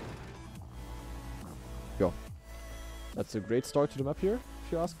 Go. That's a great start to the map here,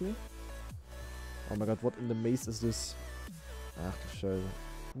 if you ask me. Oh my god, what in the maze is this? Ach du Scheiße.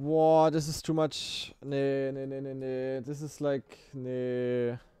 Wow, this is too much. Nee. This is like,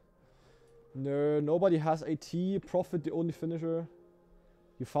 nee. No, nobody has AT. Profit, the only finisher.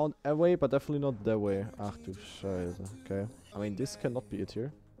 You found a way, but definitely not that way. Ach du Scheiße. Okay. I mean, this cannot be it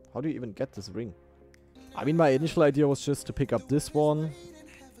here. How do you even get this ring? I mean, my initial idea was just to pick up this one.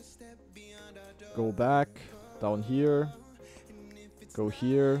 Go back. Down here. Go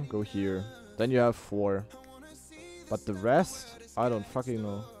here. Go here. Then you have 4. But the rest, I don't fucking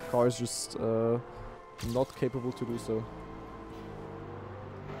know. Car is just not capable to do so.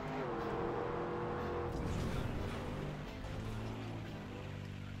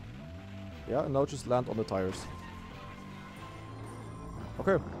 Yeah, and now just land on the tires.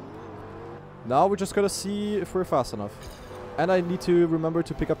 Okay. Now we just gotta see if we're fast enough. And I need to remember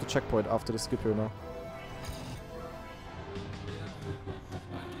to pick up the checkpoint after the skip here now.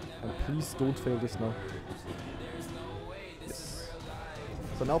 And please don't fail this now. Yes.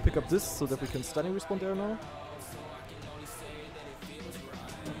 So now pick up this so that we can standing respawn there now.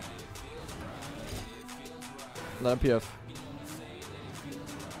 And then PF.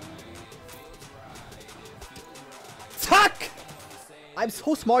 Fuck! I'm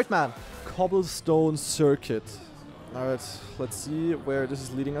so smart, man. Cobblestone circuit. Alright, let's see where this is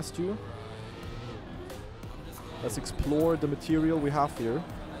leading us to. Let's explore the material we have here.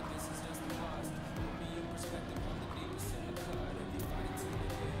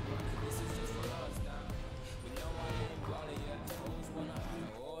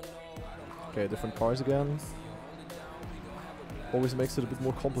 Okay, different cars again. Always makes it a bit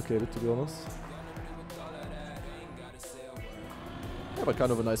more complicated, to be honest. Yeah, but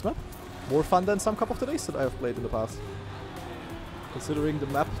kind of a nice map. More fun than some Cup of the Days that I have played in the past. Considering the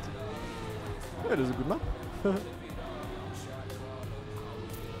map. Yeah, it is a good map.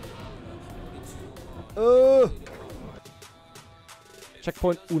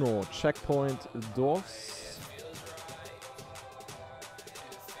 Checkpoint 1, checkpoint 2.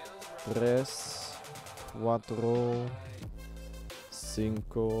 3, 4, 5, 6,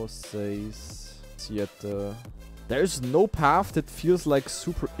 7, There's no path that feels like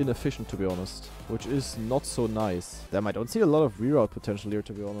super inefficient, to be honest. Which is not so nice. Damn, I don't see a lot of reroute potential here,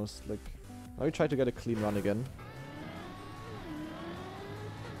 to be honest. Like, now we try to get a clean run again.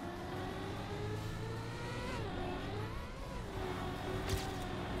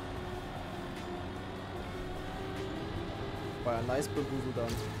 By a nice bamboozle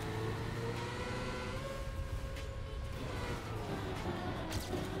done.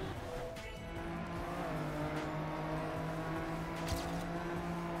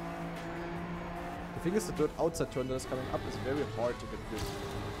 The thing is, the dirt outside turn that is coming up is very hard to get good.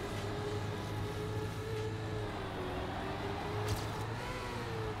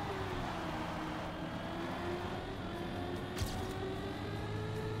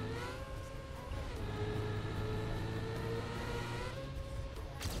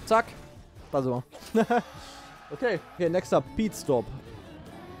 Zack. War so. Okay, here, next up, Pit Stop.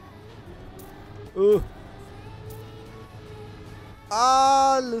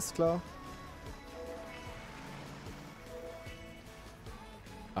 Alles klar.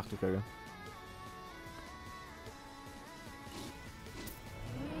 Ach du Kacke.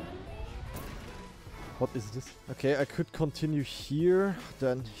 What is this? Okay, I could continue here,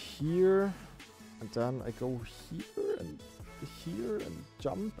 then here, and then I go here and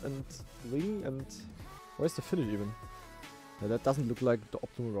jump and wing and... Where's the finish even? Yeah, that doesn't look like the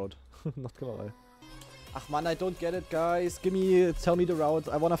optimal route. Not gonna lie. Ach man, I don't get it, guys. Tell me the route.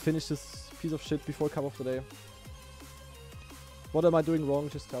 I wanna finish this piece of shit before cup of the day. What am I doing wrong?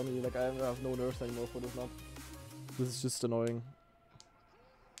 Just tell me. Like, I have no nerves anymore for this map. This is just annoying.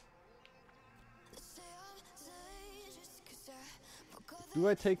 Do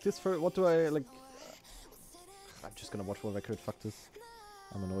I take this for... What do I, like... I'm just gonna watch one record. Fuck this.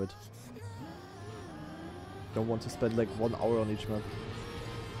 I'm annoyed. Don't want to spend like 1 hour on each map.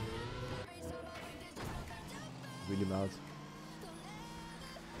 Really mad.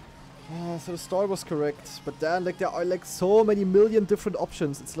 So the start was correct, but then like there are like so many million different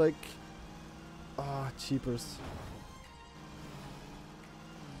options. It's like, cheapers.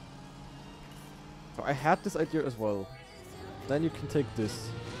 So I had this idea as well. Then you can take this.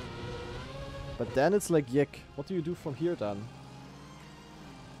 But then it's like, yuck. What do you do from here then?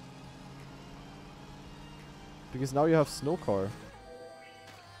 Because now you have snow car.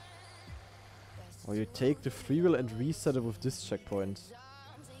 Or you take the freewheel and reset it with this checkpoint.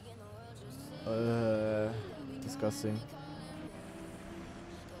 Disgusting.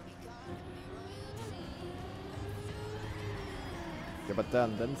 Yeah, but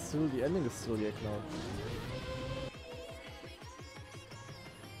then still the ending is still yuck now.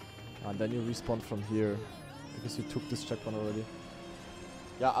 And then you respawn from here. Because you took this checkpoint already.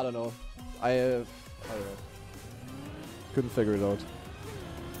 Yeah, I don't know. I don't know. Couldn't figure it out.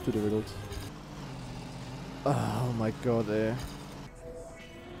 Too difficult. Oh my god, eh.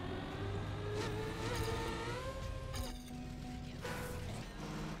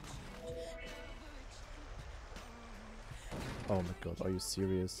 Oh my god, are you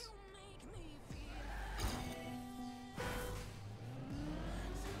serious?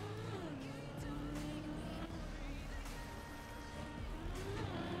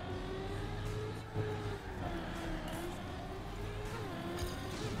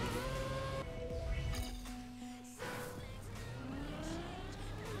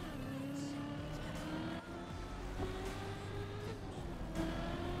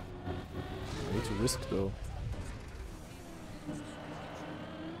 I need to risk though.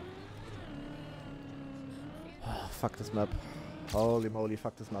 Fuck this map. Holy moly,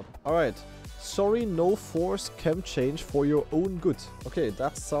 fuck this map. Alright. Sorry, no force cam change for your own good. Okay,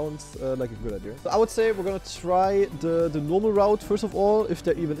 that sounds like a good idea. So I would say we're gonna try the normal route first of all. If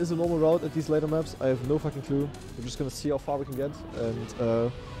there even is a normal route at these later maps. I have no fucking clue. We're just gonna see how far we can get.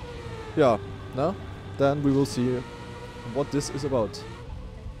 And yeah, no? Then we will see what this is about.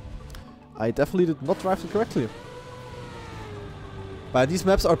 I definitely did not drive it correctly. But these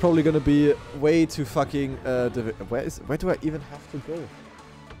maps are probably gonna be way too fucking where do I even have to go?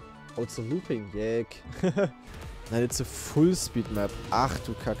 Oh, it's a looping, yuck. And it's a full speed map. Ach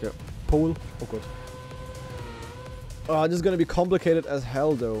du Kacke. Pole. Oh god. Oh, this is gonna be complicated as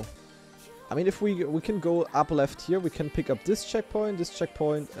hell though. I mean, if we can go up left here, we can pick up this checkpoint,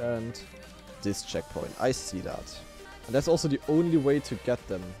 and this checkpoint. I see that. And that's also the only way to get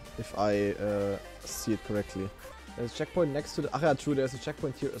them, if I see it correctly. There's a checkpoint next to the... Ah yeah, true, there's a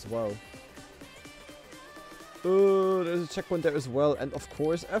checkpoint here as well. There's a checkpoint there as well. And of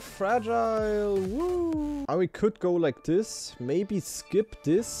course, a fragile. Woo! And we could go like this. Maybe skip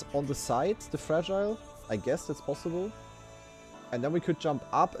this on the side, the fragile. I guess that's possible. And then we could jump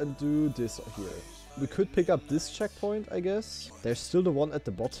up and do this here. We could pick up this checkpoint, I guess. There's still the one at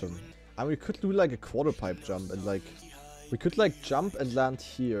the bottom. And we could do like a quarter pipe jump and like... We could like jump and land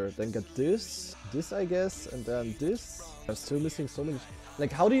here. Then get this, I guess, and then this. I'm still missing so many...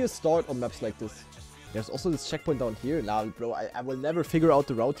 Like, how do you start on maps like this? There's also this checkpoint down here. Nah, bro, I will never figure out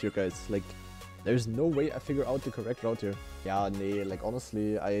the route here, guys. Like, there's no way I figure out the correct route here. Yeah, nee, like,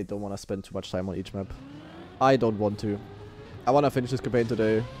 honestly, I don't want to spend too much time on each map. I don't want to. I want to finish this campaign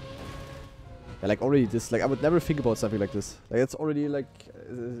today. Yeah, like, already this, like, I would never think about something like this. Like, it's already, like,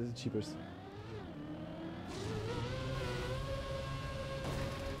 cheapers.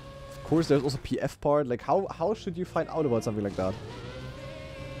 Of course, there's also PF part. Like, how should you find out about something like that?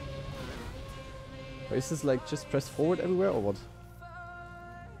 Or is this like just press forward everywhere or what?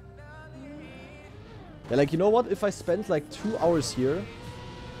 Yeah, like, you know what? If I spent like 2 hours here,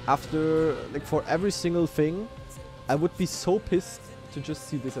 after, like, for every single thing, I would be so pissed to just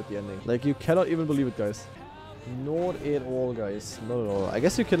see this at the ending. Like, you cannot even believe it, guys. Not at all, guys. Not at all. I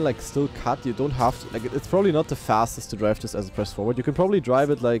guess you can, like, still cut. You don't have to, like, it's probably not the fastest to drive this as a press forward. You can probably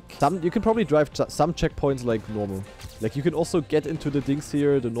drive it like, you can probably drive some checkpoints like normal. Like, you can also get into the things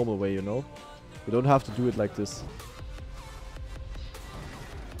here the normal way, you know? You don't have to do it like this.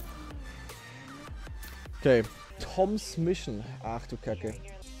 Okay. Tom's mission. Ach du Kacke.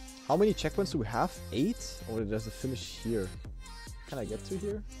 How many checkpoints do we have? 8? Or there's a finish here. Can I get to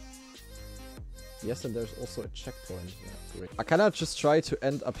here? Yes, and there's also a checkpoint. Yeah, great. I cannot just try to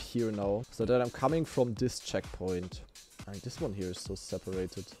end up here now. So that I'm coming from this checkpoint. I mean, this one here is so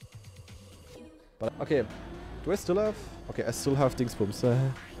separated. But, okay. Do I still have? Okay, I still have Dingsbums.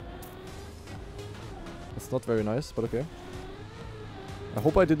 It's not very nice, but okay. I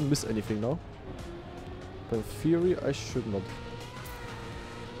hope I didn't miss anything now. But in theory, I should not.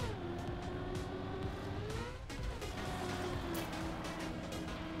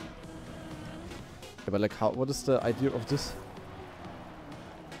 Yeah, but like, what is the idea of this?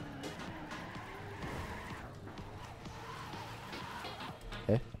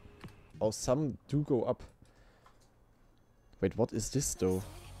 Eh? Oh, some do go up. Wait, what is this though?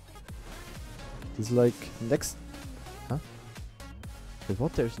 This is like next... Huh? Wait,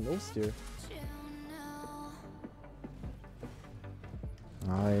 what? There's no steer.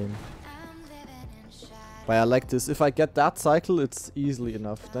 Nine. But I like this. If I get that cycle, it's easily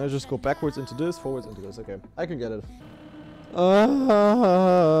enough. Then I just go backwards into this, forwards into this. Okay, I can get it.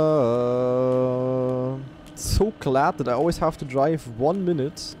 So glad that I always have to drive 1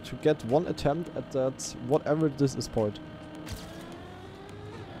 minute to get one attempt at that, whatever this is part.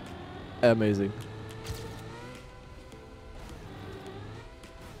 Amazing.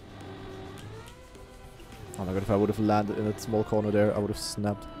 Oh my god, if I would have landed in that small corner there, I would have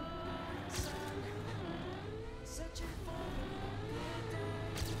snapped.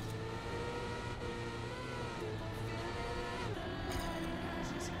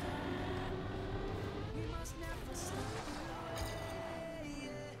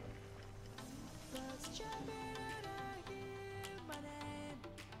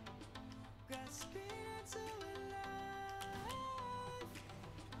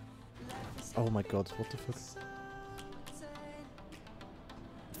 Oh my god, what the fuck?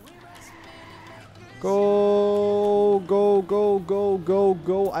 Go, go, go, go, go,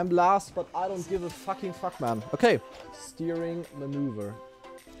 go. I'm last, but I don't give a fucking fuck, man. Okay, steering maneuver.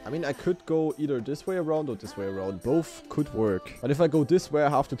 I mean, I could go either this way around or this way around. Both could work. But if I go this way, I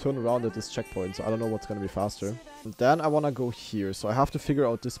have to turn around at this checkpoint, so I don't know what's gonna be faster. And then I wanna go here, so I have to figure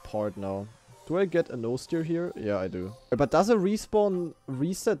out this part now. Do I get a no steer here? Yeah, I do. But does a respawn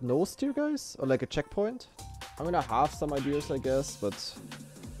reset no steer, guys? Or like a checkpoint? I'm gonna have some ideas, I guess, but...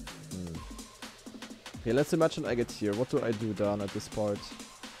 Okay, let's imagine I get here. What do I do down at this part?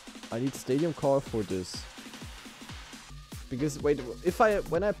 I need stadium car for this. Because, wait,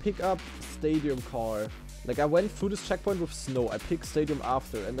 when I pick up stadium car... Like, I went through this checkpoint with snow. I pick stadium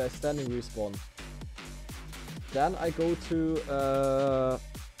after, and I standing respawn. Then I go to...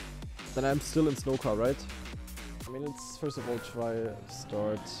 Then I'm still in snow car, right? I mean, let's first of all try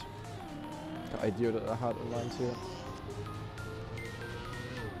start the idea that I had in mind here.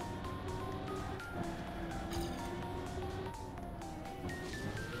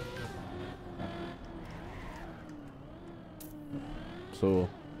 So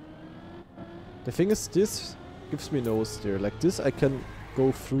the thing is, this gives me no steer. Like this, I can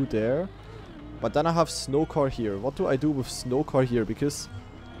go through there, but then I have snow car here. What do I do with snow car here? Because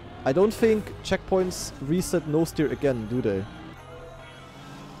I don't think checkpoints reset no steer again, do they?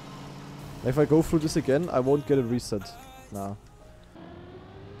 If I go through this again, I won't get a reset. Nah.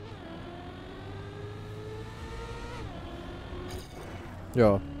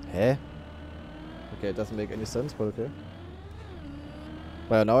 Yeah. Hä? Okay, it doesn't make any sense, but okay.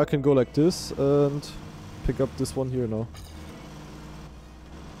 But yeah, now I can go like this and pick up this one here now.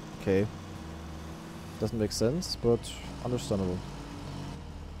 Okay. Doesn't make sense, but understandable.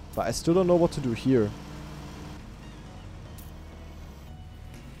 But I still don't know what to do here.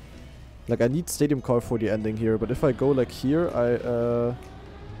 Like, I need Stadium Call for the ending here, but if I go like here,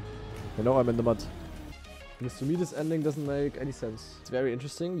 you know, I'm in the mud. Because to me this ending doesn't make any sense. It's very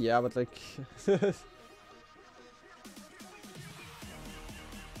interesting, yeah, but like...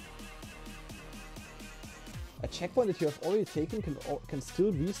 A checkpoint that you have already taken can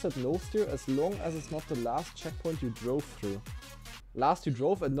still reset no steer as long as it's not the last checkpoint you drove through. Last you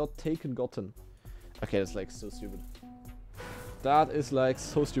drove and not taken gotten. Okay, that's like so stupid. That is like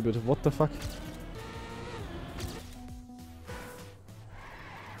so stupid. What the fuck?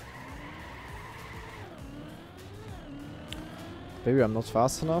 Maybe I'm not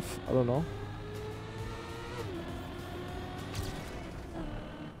fast enough. I don't know.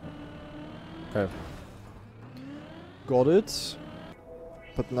 Okay. Got it.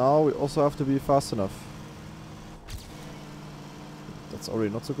 But now we also have to be fast enough. That's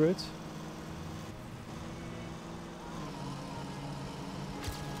already not so great.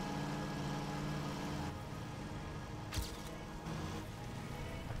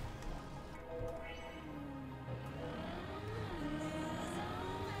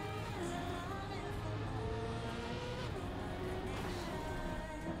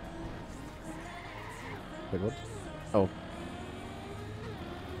 Wait, what? Oh.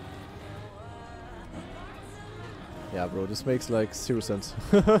 Yeah, bro, this makes like 0 sense.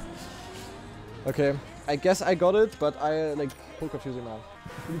 Okay, I guess I got it, but I like so confusing now.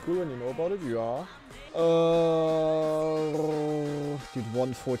 Pretty cool when you know about it, yeah. Dude,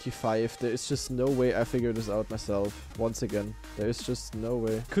 145. There is just no way I figure this out myself. Once again, there is just no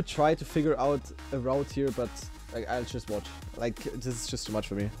way. Could try to figure out a route here, but like, I'll just watch. Like, this is just too much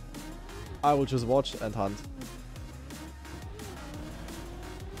for me. I will just watch and hunt.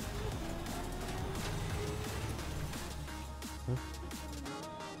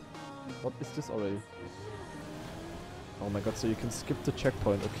 What is this already? Oh my god, so you can skip the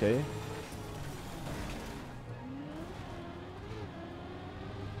checkpoint, okay.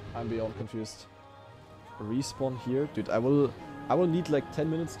 I'm beyond confused. Respawn here? Dude, I will need like 10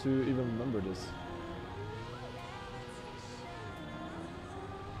 minutes to even remember this.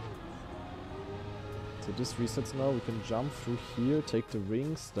 So this resets now, we can jump through here, take the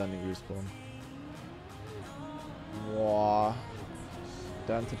ring, standing respawn. Wow.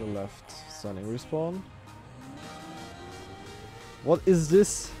 Down to the left, standing respawn. What is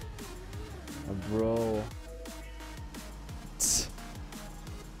this? Oh, bro.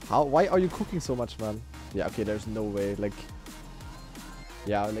 How? Why are you cooking so much, man? Yeah, okay, there's no way. Like,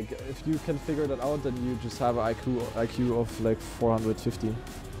 yeah, like if you can figure that out, then you just have an IQ of like 450.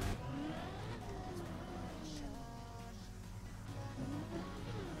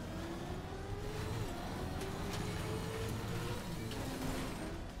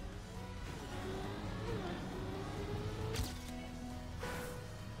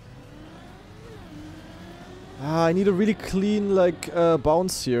 I need a really clean, like,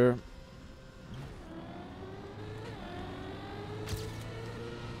 bounce here.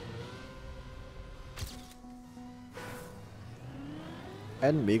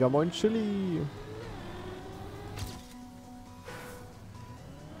 And Mega Moin Chili.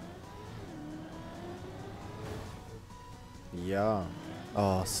 Yeah.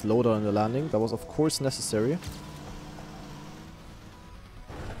 Oh, slow down in the landing. That was of course necessary.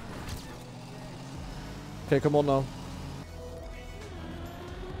 Okay, come on now.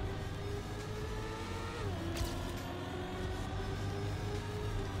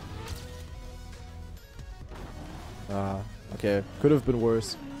 Okay. Could have been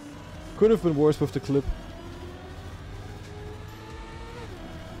worse. Could have been worse with the clip.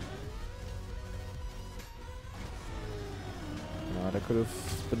 That could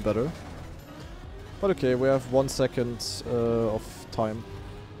have been better. But okay, we have 1 second of time.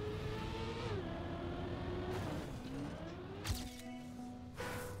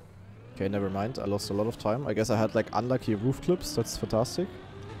 Okay, never mind. I lost a lot of time. I guess I had like unlucky roof clips. That's fantastic.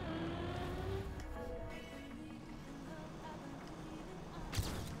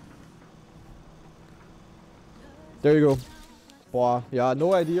 There you go. Wow. Yeah,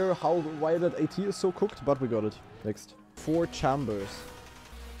 no idea why that AT is so cooked, but we got it. Next. 4 chambers.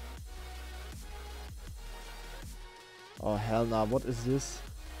 Oh hell nah, what is this?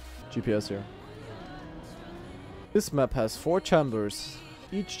 GPS here. This map has 4 chambers.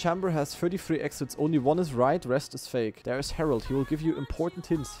 Each chamber has 33 exits. Only one is right, rest is fake. There is Harold. He will give you important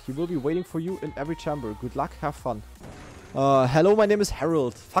hints. He will be waiting for you in every chamber. Good luck, have fun. Hello, my name is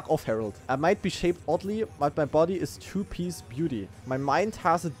Harold. Fuck off, Harold. I might be shaped oddly, but my body is two-piece beauty. My mind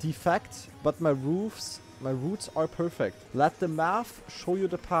has a defect, but my roots are perfect. Let the math show you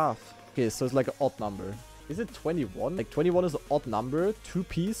the path. Okay, so it's like an odd number. Is it 21? Like 21 is an odd number,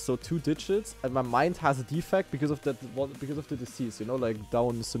 two-piece, so 2 digits, and my mind has a defect because of that one, because of the disease, you know, like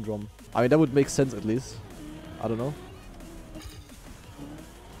Down syndrome. I mean, that would make sense at least. I don't know.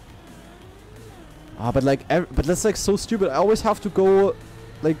 Ah, but like, but that's like so stupid. I always have to go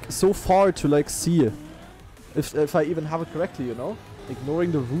like so far to like see if I even have it correctly, you know?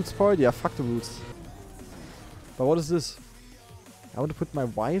 Ignoring the roots part? Yeah, fuck the roots. But what is this? I want to put my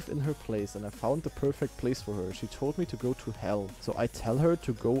wife in her place and I found the perfect place for her. She told me to go to hell. So I tell her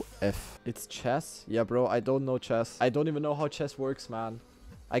to go F. It's chess? Yeah, bro, I don't know chess. I don't even know how chess works, man.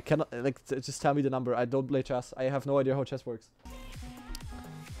 I cannot, like, just tell me the number. I don't play chess. I have no idea how chess works.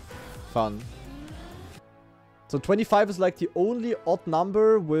 Fun. So 25 is like the only odd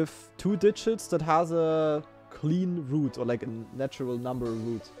number with 2 digits that has a clean root or like a natural number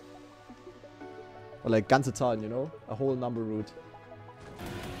root. Or like ganze Zahlen, you know? A whole number root.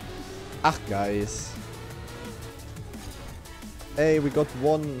 Ach, guys. Hey, we got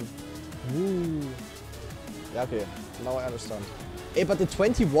 1. Woo. Yeah, okay. Now I understand. Hey, but the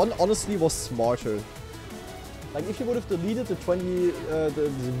 21 honestly was smarter. Like, if you would have deleted the the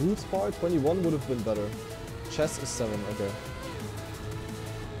roots part, 21 would have been better. Chess is 7, okay.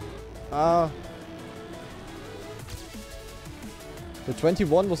 The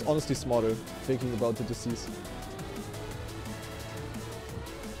 21 was honestly smarter, thinking about the disease.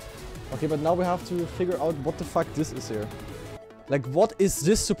 Okay, but now we have to figure out what the fuck this is here. Like, what is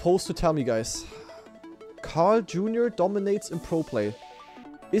this supposed to tell me, guys? Carl Jr. dominates in pro play.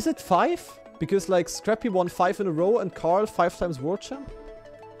 Is it 5? Because, like, Scrappy won 5 in a row and Carl 5 times world champ?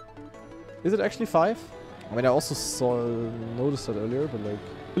 Is it actually 5? I mean, I also noticed that earlier, but like...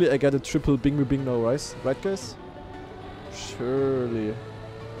 Really, I get a triple bing bing no rice, right guys? Surely.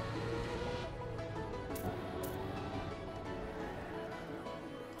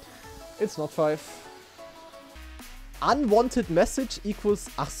 It's not 5. Unwanted message equals...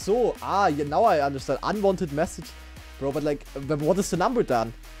 Ach so, yeah, now I understand. Unwanted message. Bro, but like, what is the number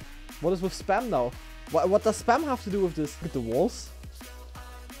then? What is with spam now? What does spam have to do with this? Look at the walls.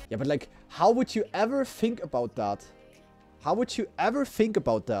 Yeah, but like, how would you ever think about that? How would you ever think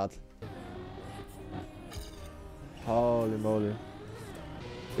about that? Holy moly.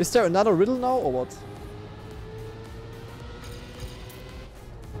 Is there another riddle now or what?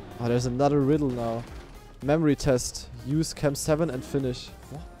 Oh, there's another riddle now. Memory test. Use Cam 7 and finish.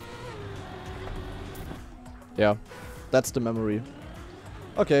 What? Yeah, that's the memory.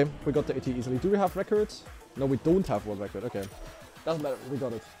 Okay, we got the 80 easily. Do we have records? No, we don't have one record. Okay. Doesn't matter, we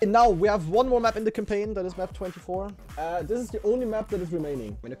got it. And now we have one more map in the campaign, that is map 24. This is the only map that is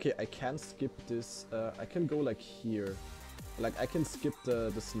remaining. I mean, okay, I can skip this. I can go like here. Like, I can skip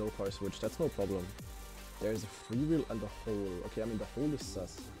the snow car switch, that's no problem. There's a free wheel and a hole. Okay, I mean, the hole is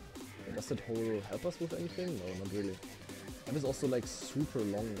sus. Does that hole help us with anything? No, not really. That is also like super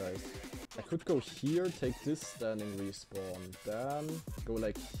long, guys. I could go here, take this standing respawn. Then go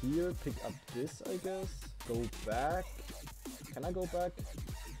like here, pick up this, I guess. Go back. Can I go back?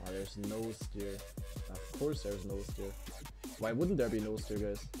 Oh, there's no steer. Of course there's no steer. Why wouldn't there be no steer,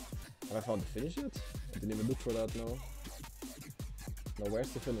 guys? Have I found the finish yet? I didn't even look for that, no. No,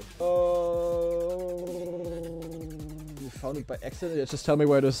 where's the finish? Oh, you found it by accident? Yeah, just tell me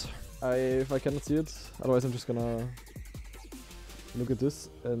where it is. If I cannot see it, otherwise I'm just gonna look at this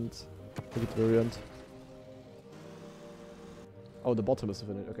and look at the very end. Oh, the bottom is the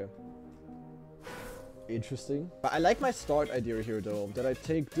finish, okay. Interesting. But I like my start idea here though, that I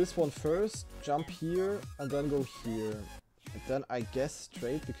take this one first, jump here, and then go here. And then I guess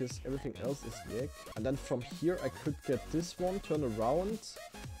straight because everything else is yuck. And then from here I could get this one, turn around,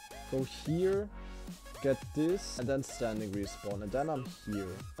 go here, get this, and then standing respawn. And then I'm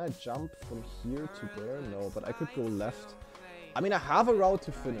here. Can I jump from here to there? No, but I could go left. I mean, I have a route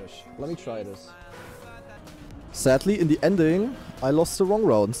to finish. Let me try this. Sadly, in the ending, I lost the wrong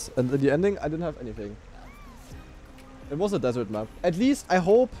rounds. And in the ending, I didn't have anything. It was a desert map. At least, I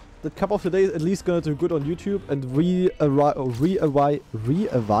hope that Cup of the Day is at least gonna do good on YouTube and re-revive?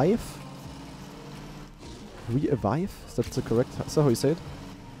 Is that the correct? Is that how you say it?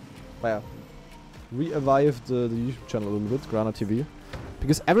 Oh, yeah. Re-revive the YouTube channel a little bit, Grana TV.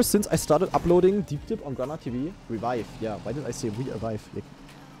 Because ever since I started uploading Deep Dip on Grana TV, revive, yeah, why did I say re-revive?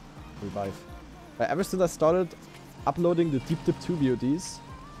 Revive. Ever since I started uploading the Deep Dip 2 VODs,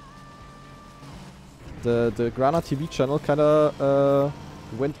 the Grana TV channel kinda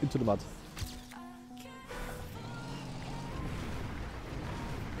went into the mud.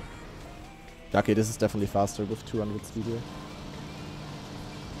 Okay, this is definitely faster with 200 speed here.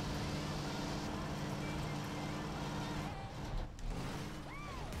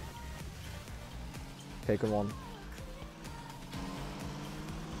 Okay, come on.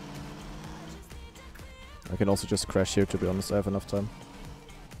 I can also just crash here, to be honest. I have enough time.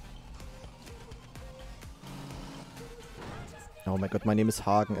 Oh my god, my name is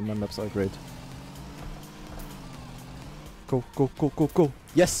Hagen and my maps are great. Go, go, go, go, go.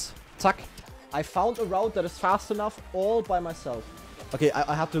 Yes! Zack! I found a route that is fast enough all by myself. Okay,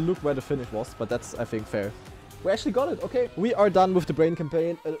 I had to look where the finish was, but that's, I think, fair. We actually got it. Okay, we are done with the Brain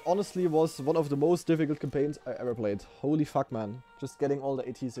campaign. It honestly was one of the most difficult campaigns I ever played. Holy fuck, man. Just getting all the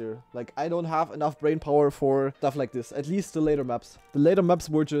ATs here. Like, I don't have enough brain power for stuff like this. At least the later maps. The later maps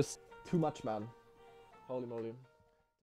were just too much, man. Holy moly.